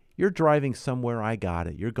 You're driving somewhere, I got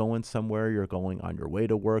it. You're going somewhere, you're going on your way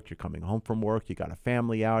to work, you're coming home from work, you got a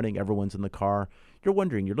family outing, everyone's in the car. You're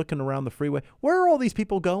wondering, you're looking around the freeway, where are all these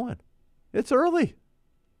people going? It's early.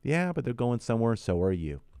 Yeah, but they're going somewhere, so are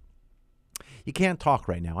you. You can't talk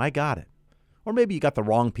right now, I got it. Or maybe you got the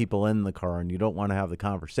wrong people in the car and you don't want to have the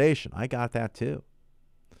conversation. I got that too.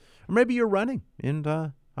 Or maybe you're running and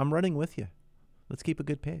I'm running with you. Let's keep a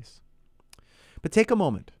good pace. But take a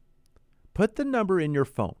moment. Put the number in your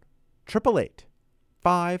phone,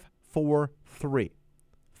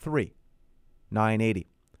 888-543-3980.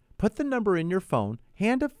 Put the number in your phone,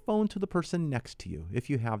 hand a phone to the person next to you if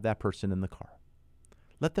you have that person in the car.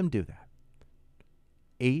 Let them do that.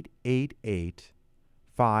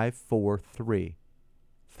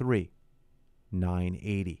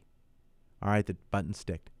 980. All right, the button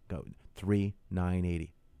stick. Go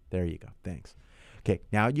 3980. There you go. Thanks. Okay,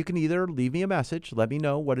 now you can either leave me a message, let me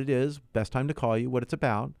know what it is, best time to call you, what it's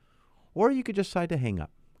about, or you could just decide to hang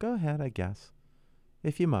up. Go ahead, I guess,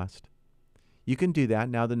 if you must. You can do that.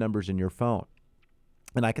 Now the number's in your phone.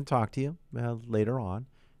 And I can talk to you later on.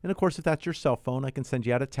 And of course, if that's your cell phone, I can send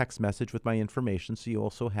you out a text message with my information so you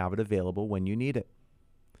also have it available when you need it.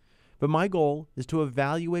 But my goal is to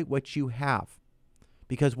evaluate what you have,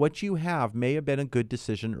 because what you have may have been a good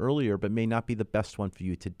decision earlier, but may not be the best one for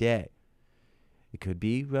you today. It could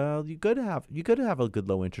be, well, you could have a good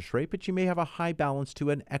low interest rate, but you may have a high balance to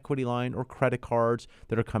an equity line or credit cards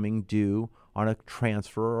that are coming due on a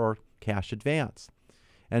transfer or cash advance.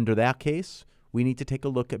 Under that case, we need to take a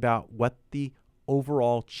look about what the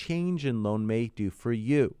overall change in loan may do for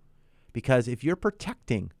you. Because if you're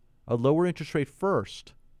protecting a lower interest rate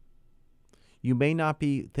first, you may not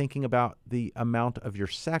be thinking about the amount of your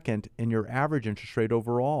second and your average interest rate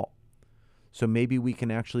overall. So maybe we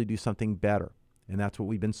can actually do something better. And that's what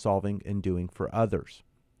we've been solving and doing for others.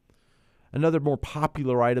 Another more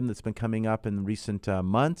popular item that's been coming up in recent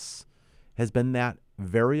months has been that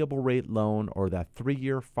variable rate loan, or that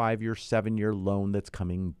 3-year, 5-year, 7-year loan that's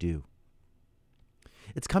coming due.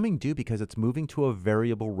 It's coming due because it's moving to a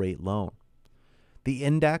variable rate loan. The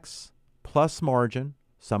index plus margin,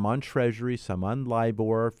 some on Treasury, some on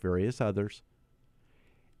LIBOR, various others.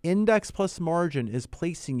 Index plus margin is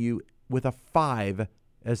placing you with a 5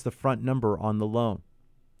 as the front number on the loan.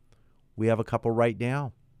 We have a couple right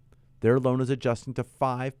now. Their loan is adjusting to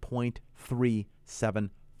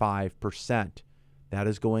 5.375%. That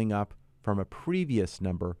is going up from a previous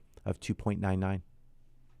number of 2.99.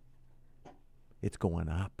 It's going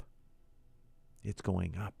up. It's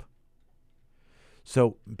going up.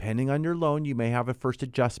 So depending on your loan, you may have a first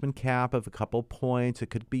adjustment cap of a couple points.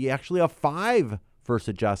 It could be actually a 5 first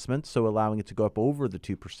adjustment, so allowing it to go up over the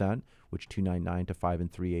 2%, which 2.99 to 5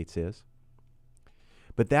 3/8 is.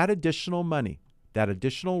 But that additional money, that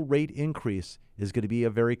additional rate increase is going to be a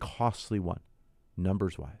very costly one,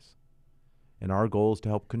 numbers-wise. And our goal is to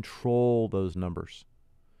help control those numbers.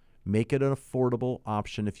 Make it an affordable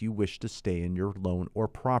option if you wish to stay in your loan or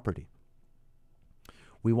property.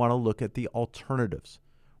 We want to look at the alternatives,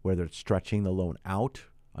 whether it's stretching the loan out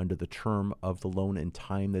under the term of the loan and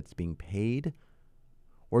time that's being paid,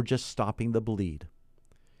 or just stopping the bleed.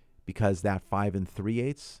 Because that 5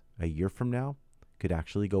 3/8 a year from now could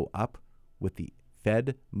actually go up with the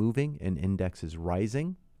Fed moving and indexes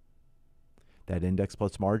rising. That index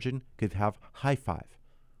plus margin could have high 5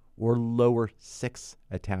 or lower 6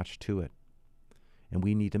 attached to it. And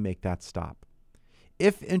we need to make that stop.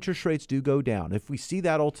 If interest rates do go down, if we see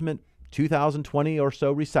that ultimate 2020 or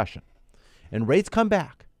so recession and rates come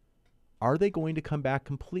back, are they going to come back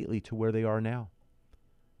completely to where they are now?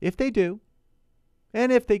 If they do,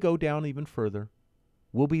 and if they go down even further,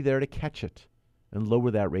 we'll be there to catch it and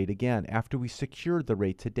lower that rate again after we secured the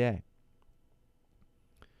rate today.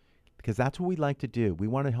 Because that's what we like to do. We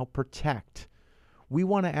want to help protect. We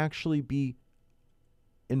want to actually be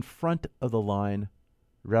in front of the line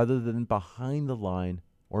rather than behind the line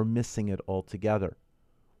or missing it altogether.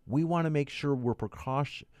 We want to make sure we're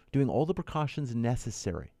doing all the precautions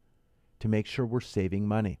necessary to make sure we're saving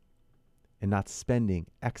money and not spending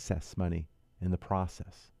excess money in the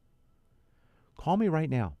process. Call me right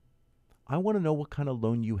now. I want to know what kind of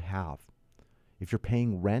loan you have. If you're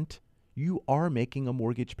paying rent, you are making a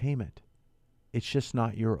mortgage payment. It's just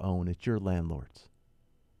not your own, it's your landlord's.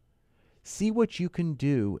 See what you can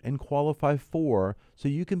do and qualify for so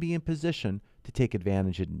you can be in position to take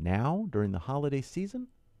advantage of it now during the holiday season.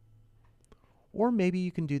 Or maybe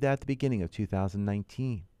you can do that at the beginning of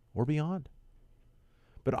 2019 or beyond.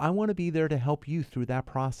 But I want to be there to help you through that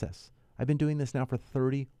process. I've been doing this now for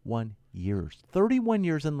 31 years. 31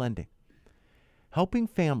 years in lending. Helping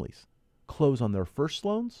families close on their first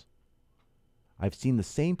loans. I've seen the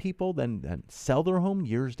same people then sell their home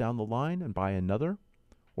years down the line and buy another,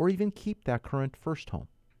 or even keep that current first home.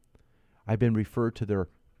 I've been referred to their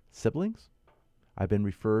siblings. I've been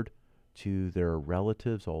referred to their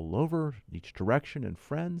relatives all over each direction and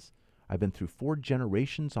friends. I've been through 4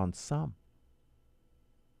 generations on some.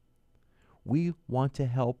 We want to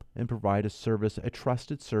help and provide a service, a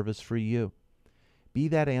trusted service for you. Be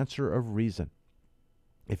that answer of reason.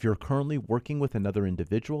 If you're currently working with another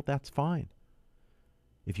individual, that's fine.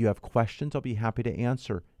 If you have questions, I'll be happy to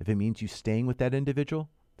answer. If it means you staying with that individual,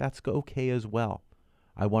 that's okay as well.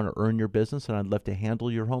 I want to earn your business and I'd love to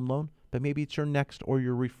handle your home loan, but maybe it's your next or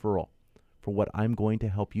your referral for what I'm going to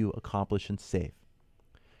help you accomplish and save.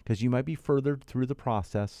 because you might be further through the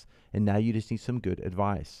process and now you just need some good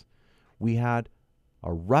advice. We had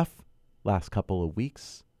a rough last couple of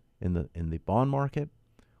weeks in the bond market.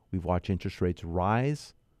 We've watched interest rates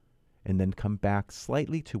rise and then come back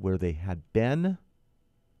slightly to where they had been.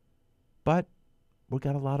 But we've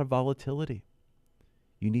got a lot of volatility.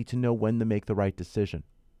 You need to know when to make the right decision.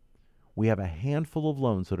 We have a handful of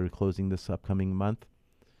loans that are closing this upcoming month.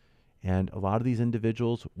 And a lot of these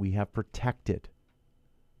individuals we have protected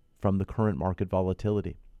from the current market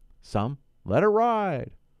volatility. Some, let it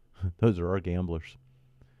ride. Those are our gamblers.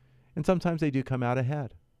 And sometimes they do come out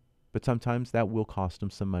ahead. But sometimes that will cost them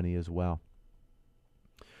some money as well.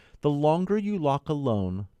 The longer you lock a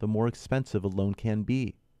loan, the more expensive a loan can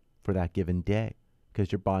be for that given day,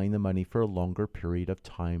 because you're buying the money for a longer period of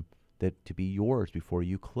time that to be yours before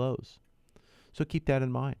you close. So keep that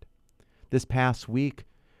in mind. This past week,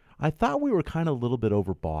 I thought we were kind of a little bit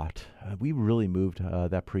overbought. We really moved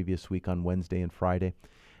that previous week on Wednesday and Friday,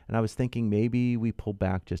 and I was thinking maybe we pull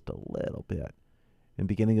back just a little bit. In the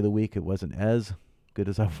beginning of the week, it wasn't as good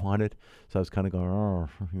as I wanted, so I was kind of going, oh,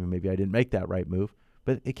 maybe I didn't make that right move,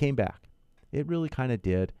 but it came back. It really kind of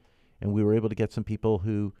did, and we were able to get some people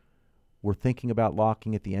who were thinking about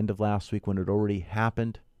locking at the end of last week when it already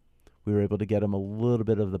happened. We were able to get them a little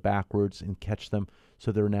bit of the backwards and catch them,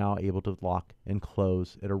 so they're now able to lock and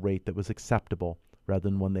close at a rate that was acceptable rather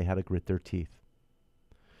than one they had to grit their teeth.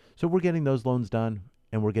 So we're getting those loans done,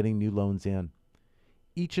 and we're getting new loans in.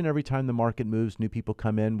 Each and every time the market moves, new people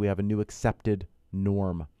come in, we have a new accepted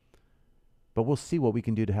norm. But we'll see what we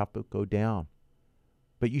can do to help it go down.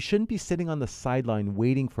 But you shouldn't be sitting on the sideline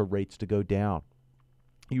waiting for rates to go down.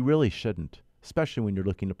 You really shouldn't, especially when you're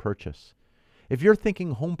looking to purchase. If you're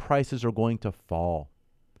thinking home prices are going to fall,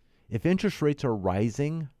 if interest rates are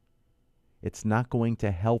rising, it's not going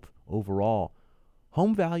to help overall.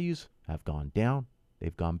 Home values have gone down.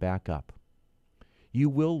 They've gone back up. You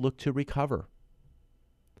will look to recover.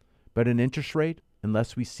 But an interest rate,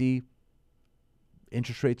 unless we see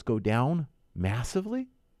interest rates go down massively,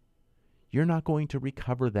 you're not going to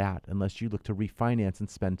recover that unless you look to refinance and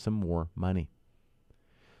spend some more money.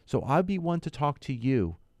 So I'd be one to talk to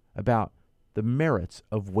you about the merits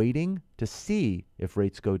of waiting to see if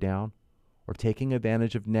rates go down or taking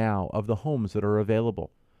advantage of now of the homes that are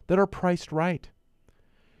available, that are priced right.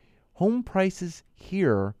 Home prices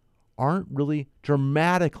here aren't really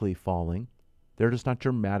dramatically falling. They're just not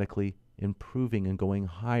dramatically improving and going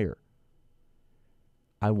higher.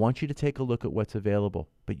 I want you to take a look at what's available,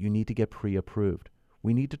 but you need to get pre-approved.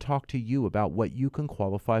 We need to talk to you about what you can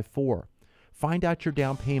qualify for. Find out your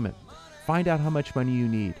down payment. Find out how much money you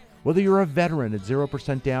need. Whether you're a veteran at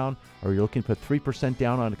 0% down, or you're looking to put 3%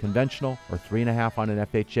 down on a conventional, or 3.5% on an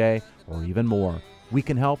FHA, or even more, we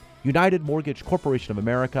can help. United Mortgage Corporation of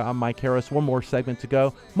America. I'm Mike Harris. One more segment to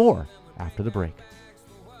go. More after the break.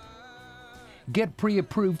 Get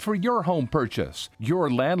pre-approved for your home purchase.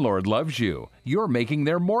 Your landlord loves you. You're making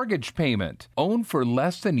their mortgage payment. Own for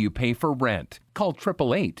less than you pay for rent. Call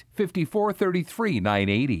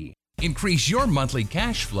 888-5433-980. Increase your monthly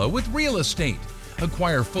cash flow with real estate.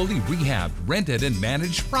 Acquire fully rehabbed, rented, and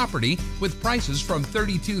managed property with prices from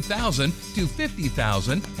 $32,000 to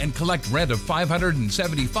 $50,000 and collect rent of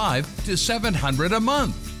 $575 to $700 a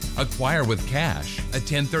month. Acquire with cash, a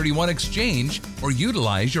 1031 exchange, or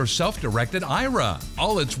utilize your self-directed IRA.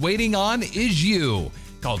 All it's waiting on is you.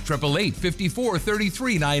 Call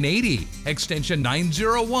 888-5433-980, extension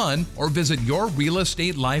 901, or visit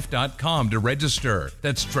yourrealestatelife.com to register.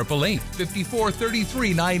 That's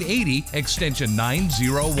 888-5433-980, extension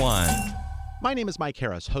 901. My name is Mike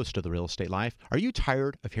Harris, host of The Real Estate Life. Are you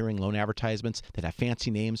tired of hearing loan advertisements that have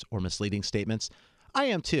fancy names or misleading statements? I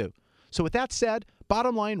am too. So with that said,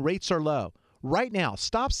 bottom line, rates are low. Right now,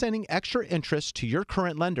 stop sending extra interest to your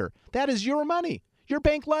current lender. That is your money. Your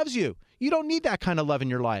bank loves you. You don't need that kind of love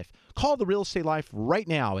in your life. Call The Real Estate Life right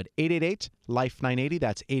now at 888-LIFE-980.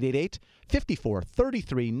 That's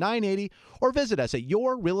 888-5433-980. Or visit us at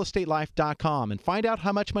yourrealestatelife.com and find out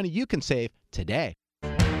how much money you can save today.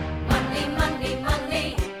 Money, money,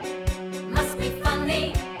 money must be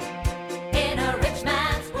funny in a rich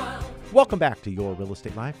man's world. Welcome back to Your Real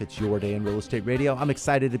Estate Life. It's your day in real estate radio. I'm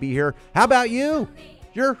excited to be here. How about you?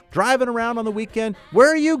 You're driving around on the weekend. Where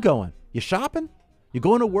are you going? You shopping? You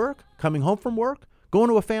going to work? Coming home from work? Going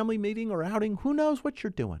to a family meeting or outing? Who knows what you're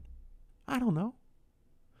doing? I don't know.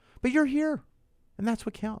 But you're here, and that's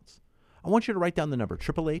what counts. I want you to write down the number,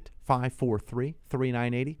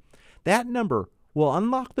 888-543-3980. That number will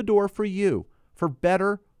unlock the door for you for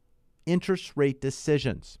better interest rate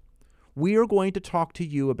decisions. We are going to talk to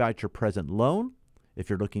you about your present loan, if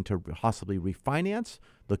you're looking to possibly refinance,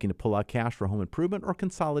 looking to pull out cash for home improvement, or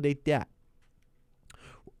consolidate debt.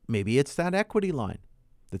 Maybe it's that equity line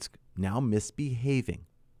that's now misbehaving.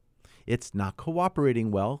 It's not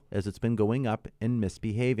cooperating well as it's been going up and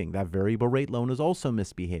misbehaving. That variable rate loan is also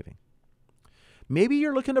misbehaving. Maybe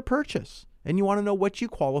you're looking to purchase and you want to know what you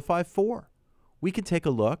qualify for. We can take a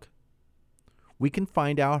look. We can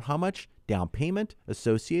find out how much down payment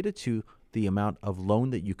associated to the amount of loan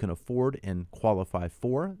that you can afford and qualify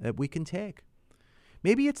for that we can take.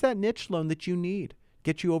 Maybe it's that niche loan that you need,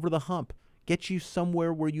 get you over the hump, get you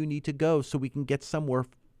somewhere where you need to go so we can get somewhere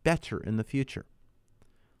better in the future.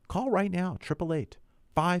 Call right now,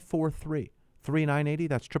 888-543-3980.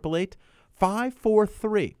 That's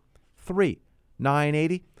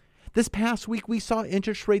 888-543-3980. This past week, we saw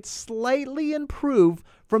interest rates slightly improve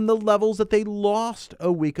from the levels that they lost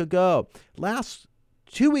a week ago.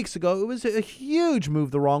 2 weeks ago, it was a huge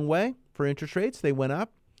move the wrong way for interest rates. They went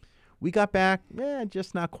up. We got back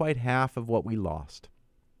just not quite half of what we lost.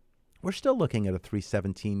 We're still looking at a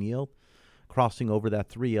 3.17 yield, crossing over that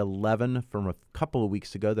 3.11 from a couple of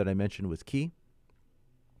weeks ago that I mentioned was key.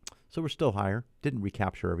 So we're still higher. Didn't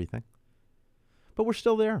recapture everything. But we're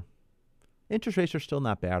still there. Interest rates are still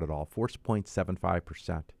not bad at all,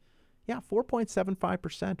 4.75%. Yeah,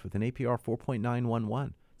 4.75% with an APR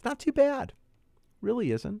 4.911. It's not too bad.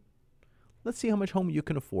 Really isn't. Let's see how much home you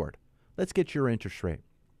can afford. Let's get your interest rate.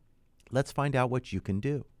 Let's find out what you can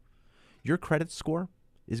do. Your credit score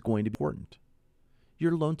is going to be important.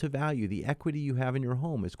 Your loan to value, the equity you have in your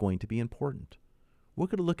home is going to be important. We're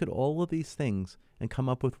going to look at all of these things and come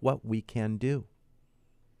up with what we can do.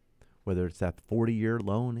 Whether it's that 40-year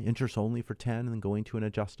loan, interest only for 10 and then going to an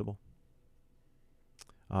adjustable,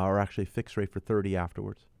 or actually fixed rate for 30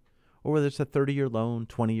 afterwards. Or whether it's a 30-year loan,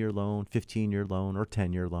 20-year loan, 15-year loan, or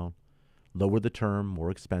 10-year loan. Lower the term, more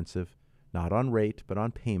expensive, not on rate, but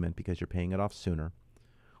on payment because you're paying it off sooner.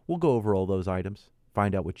 We'll go over all those items,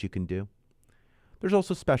 find out what you can do. There's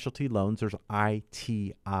also specialty loans. There's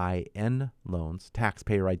ITIN loans,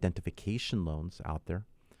 taxpayer identification loans out there.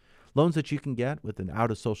 Loans that you can get with an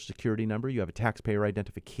out-of-Social Security number. You have a taxpayer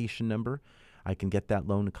identification number. I can get that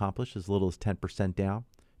loan accomplished as little as 10% down.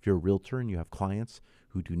 If you're a realtor and you have clients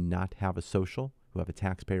who do not have a social, who have a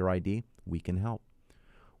taxpayer ID, we can help.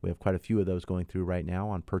 We have quite a few of those going through right now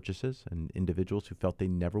on purchases and individuals who felt they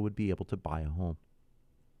never would be able to buy a home.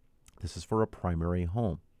 This is for a primary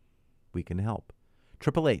home. We can help.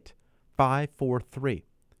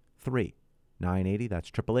 888-543-3980. That's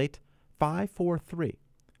 888-543-3980.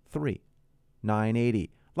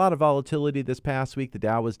 980. A lot of volatility this past week. The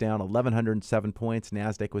Dow was down 1,107 points.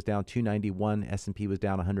 NASDAQ was down 291. S&P was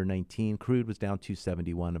down 119. Crude was down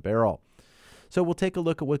 271 a barrel. So we'll take a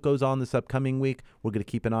look at what goes on this upcoming week. We're going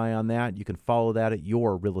to keep an eye on that. You can follow that at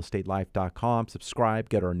yourrealestatelife.com. Subscribe.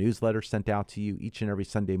 Get our newsletter sent out to you each and every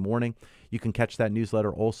Sunday morning. You can catch that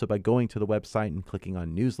newsletter also by going to the website and clicking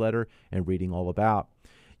on newsletter and reading all about.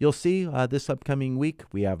 You'll see this upcoming week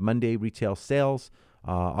we have Monday retail sales.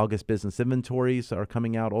 August business inventories are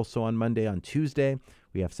coming out also on Monday. On Tuesday,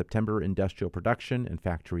 we have September industrial production and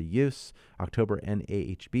factory use, October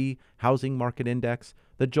NAHB housing market index,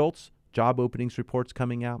 the JOLTS job openings reports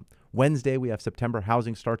coming out. Wednesday, we have September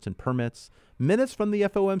housing starts and permits, minutes from the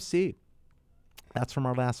FOMC. That's from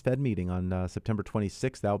our last Fed meeting on September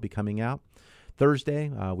 26th. That will be coming out. Thursday,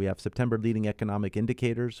 we have September leading economic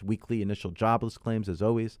indicators, weekly initial jobless claims as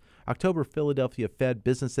always, October Philadelphia Fed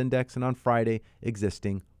business index, and on Friday,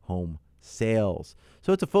 existing home sales.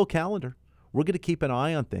 So it's a full calendar. We're going to keep an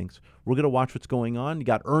eye on things. We're going to watch what's going on. You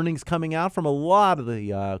got earnings coming out from a lot of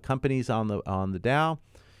the companies on the Dow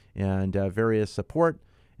and various support,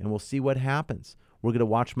 and we'll see what happens. We're going to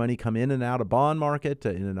watch money come in and out of bond market,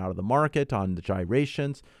 in and out of the market on the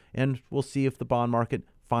gyrations, and we'll see if the bond market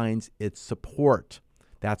finds its support.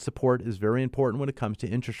 That support is very important when it comes to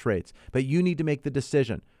interest rates. But you need to make the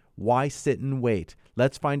decision. Why sit and wait?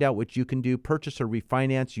 Let's find out what you can do. Purchase or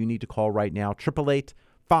refinance, you need to call right now.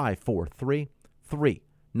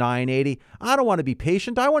 888-543-3980. I don't want to be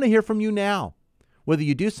patient. I want to hear from you now. Whether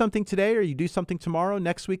you do something today or you do something tomorrow,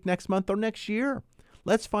 next week, next month, or next year.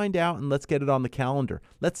 Let's find out and let's get it on the calendar.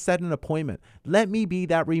 Let's set an appointment. Let me be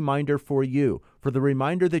that reminder for you, for the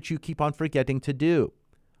reminder that you keep on forgetting to do.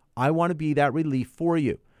 I want to be that relief for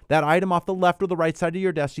you. That item off the left or the right side of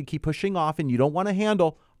your desk you keep pushing off and you don't want to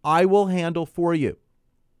handle, I will handle for you.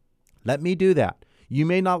 Let me do that. You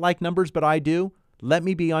may not like numbers, but I do. Let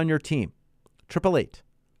me be on your team.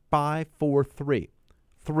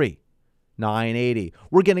 888-543-3980.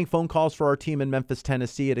 We're getting phone calls for our team in Memphis,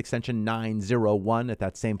 Tennessee at extension 901 at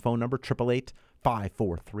that same phone number,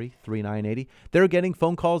 543-3980. They're getting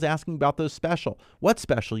phone calls asking about those special. What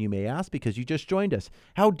special, you may ask, because you just joined us.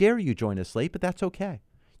 How dare you join us late, but that's okay.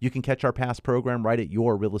 You can catch our past program right at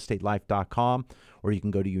yourrealestatelife.com, or you can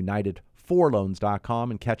go to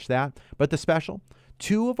unitedforloans.com and catch that. But the special,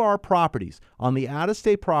 2 of our properties on the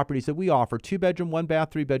out-of-state properties that we offer, 2-bedroom, 1-bath,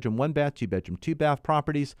 3-bedroom, 1-bath, 2-bedroom, 2-bath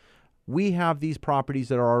properties, we have these properties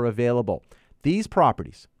that are available. These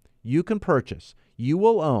properties you can purchase, you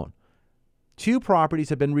will own. 2 properties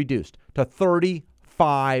have been reduced to $35,000.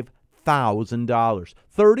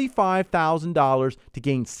 $35,000 to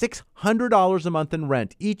gain $600 a month in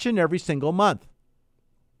rent each and every single month.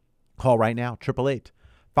 Call right now,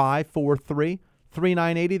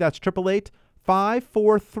 888-543-3980. That's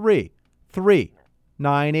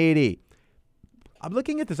 888-543-3980. I'm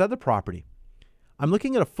looking at this other property. I'm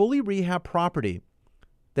looking at a fully rehabbed property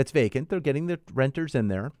that's vacant. They're getting the renters in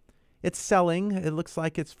there. It's selling. It looks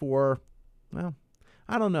like it's for, well,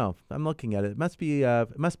 I don't know. I'm looking at it. It must be a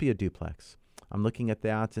duplex. I'm looking at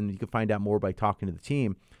that, and you can find out more by talking to the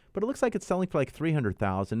team. But it looks like it's selling for like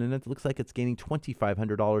 $300,000, and it looks like it's gaining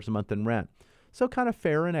 $2,500 a month in rent. So kind of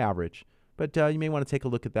fair and average. But you may want to take a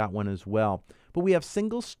look at that one as well. But we have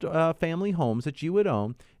single family homes that you would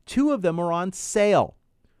own. 2 of them are on sale.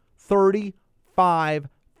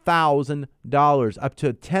 $35,000, up to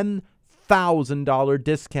a $10,000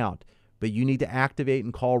 discount. But you need to activate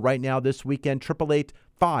and call right now this weekend,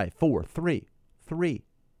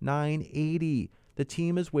 888-543-3980. The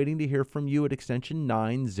team is waiting to hear from you at extension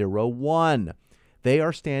 901. They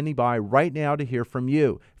are standing by right now to hear from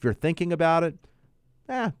you. If you're thinking about it,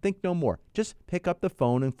 think no more. Just pick up the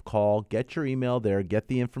phone and call, get your email there, get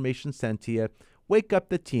the information sent to you. Wake up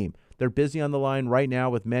the team. They're busy on the line right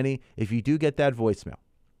now with many. If you do get that voicemail,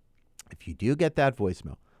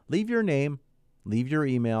 leave your name, leave your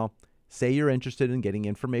email, say you're interested in getting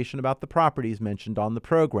information about the properties mentioned on the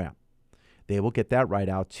program. They will get that right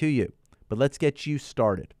out to you. But let's get you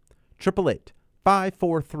started.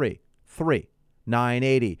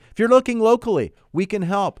 888-543-3980. If you're looking locally, we can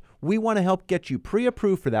help. We want to help get you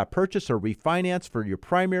pre-approved for that purchase or refinance for your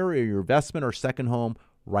primary or your investment or second home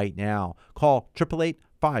right now. Call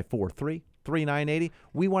 888-543-3980.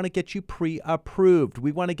 We want to get you pre-approved.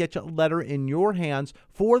 We want to get you a letter in your hands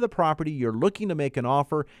for the property you're looking to make an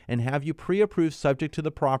offer and have you pre-approved subject to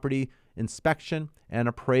the property inspection and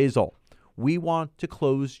appraisal. We want to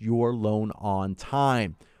close your loan on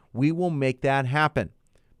time. We will make that happen,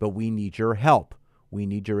 but we need your help. We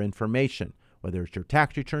need your information, whether it's your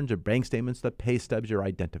tax returns, your bank statements, the pay stubs, your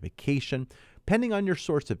identification. Depending on your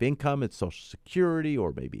source of income, it's Social Security,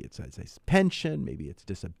 or maybe it's a pension, maybe it's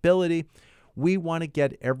disability. We want to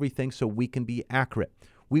get everything so we can be accurate.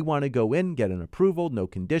 We want to go in, get an approval, no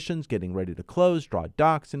conditions, getting ready to close, draw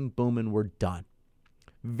docs, and boom, and we're done.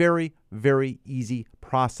 Very, very easy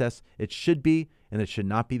process. It should be, and it should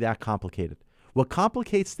not be that complicated. What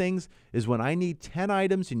complicates things is when I need 10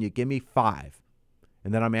 items and you give me 5,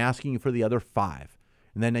 and then I'm asking you for the other 5.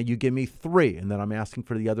 And then you give me 3, and then I'm asking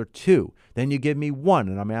for the other 2. Then you give me 1,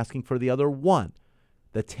 and I'm asking for the other 1.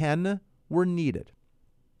 The 10 were needed.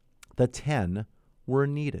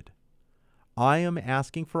 I am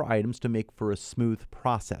asking for items to make for a smooth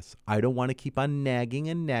process. I don't want to keep on nagging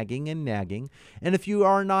and nagging and nagging. And if you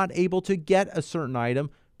are not able to get a certain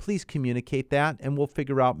item, please communicate that, and we'll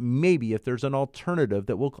figure out maybe if there's an alternative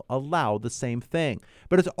that will allow the same thing.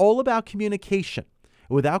 But it's all about communication.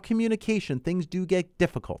 Without communication, things do get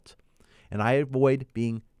difficult. And I avoid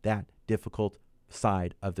being that difficult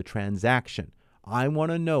side of the transaction. I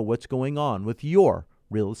want to know what's going on with your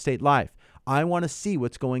real estate life. I want to see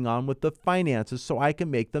what's going on with the finances so I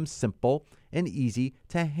can make them simple and easy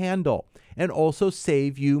to handle and also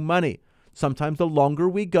save you money. Sometimes the longer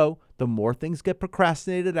we go, the more things get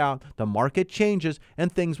procrastinated out, the market changes,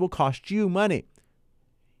 and things will cost you money.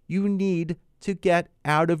 You need to get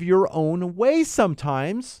out of your own way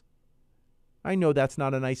sometimes. I know that's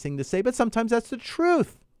not a nice thing to say, but sometimes that's the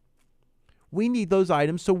truth. We need those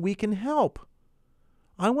items so we can help.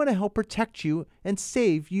 I want to help protect you and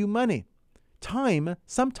save you money. Time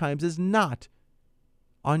sometimes is not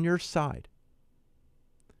on your side.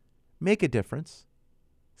 Make a difference.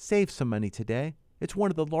 Save some money today. It's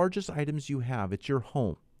one of the largest items you have. It's your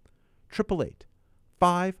home.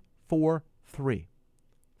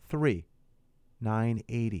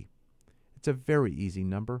 888-543-3980. It's a very easy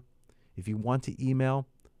number. If you want to email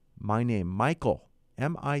my name, Michael,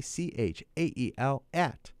 Michael,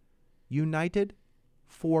 at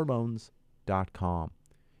unitedforloans.com.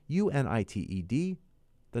 UNITED,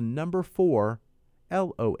 the number 4,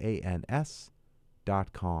 LOANS.com.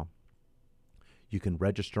 You can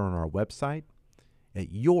register on our website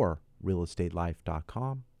at yourrealestatelife.com.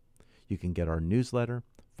 realestatelife.com. You can get our newsletter,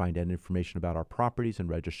 find out information about our properties, and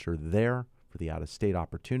register there for the out-of-state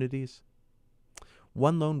opportunities.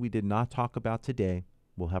 One loan we did not talk about today,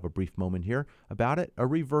 we'll have a brief moment here about it, a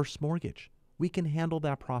reverse mortgage. We can handle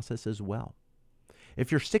that process as well.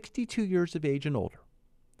 If you're 62 years of age and older,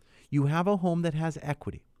 you have a home that has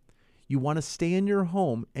equity, you want to stay in your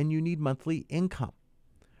home, and you need monthly income,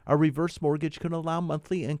 a reverse mortgage can allow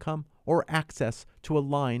monthly income or access to a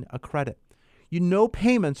line of credit. No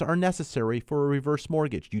payments are necessary for a reverse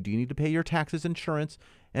mortgage. You do need to pay your taxes, insurance,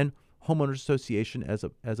 and homeowners association as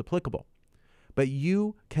applicable. But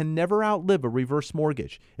you can never outlive a reverse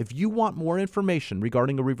mortgage. If you want more information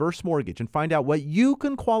regarding a reverse mortgage and find out what you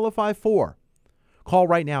can qualify for, call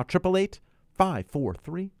right now,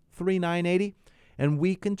 888-543-3980, and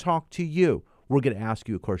we can talk to you. We're going to ask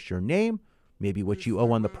you, of course, your name, maybe what you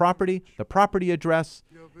owe on the property address,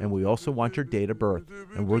 and we also want your date of birth,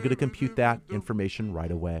 and we're going to compute that information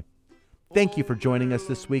right away. Thank you for joining us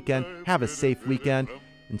this weekend. Have a safe weekend.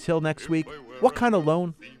 Until next week, what kind of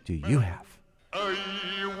loan do you have? I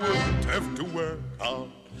wouldn't have to work hard.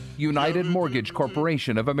 United Mortgage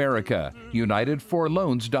Corporation of America,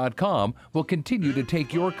 UnitedForLoans.com will continue to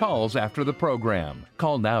take your calls after the program.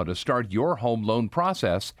 Call now to start your home loan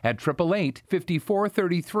process at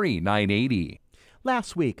 888-5433-980.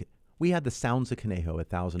 Last week, we had the Sounds of Conejo at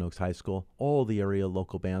Thousand Oaks High School. All the area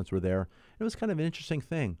local bands were there. It was kind of an interesting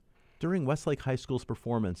thing. During Westlake High School's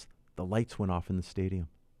performance, the lights went off in the stadium.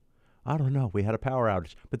 I don't know. We had a power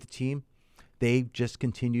outage. But the team, they just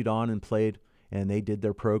continued on and played, and they did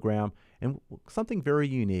their program. And something very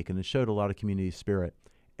unique, and it showed a lot of community spirit.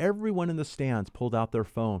 Everyone in the stands pulled out their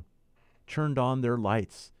phone, turned on their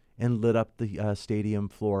lights, and lit up the stadium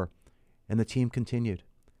floor. And the team continued.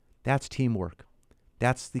 That's teamwork.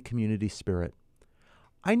 That's the community spirit.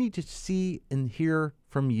 I need to see and hear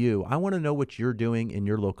from you. I want to know what you're doing in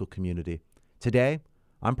your local community. Today,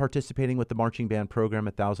 I'm participating with the marching band program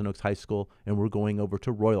at Thousand Oaks High School, and we're going over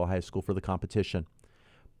to Royal High School for the competition.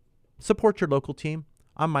 Support your local team.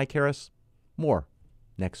 I'm Mike Harris. More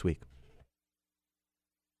next week.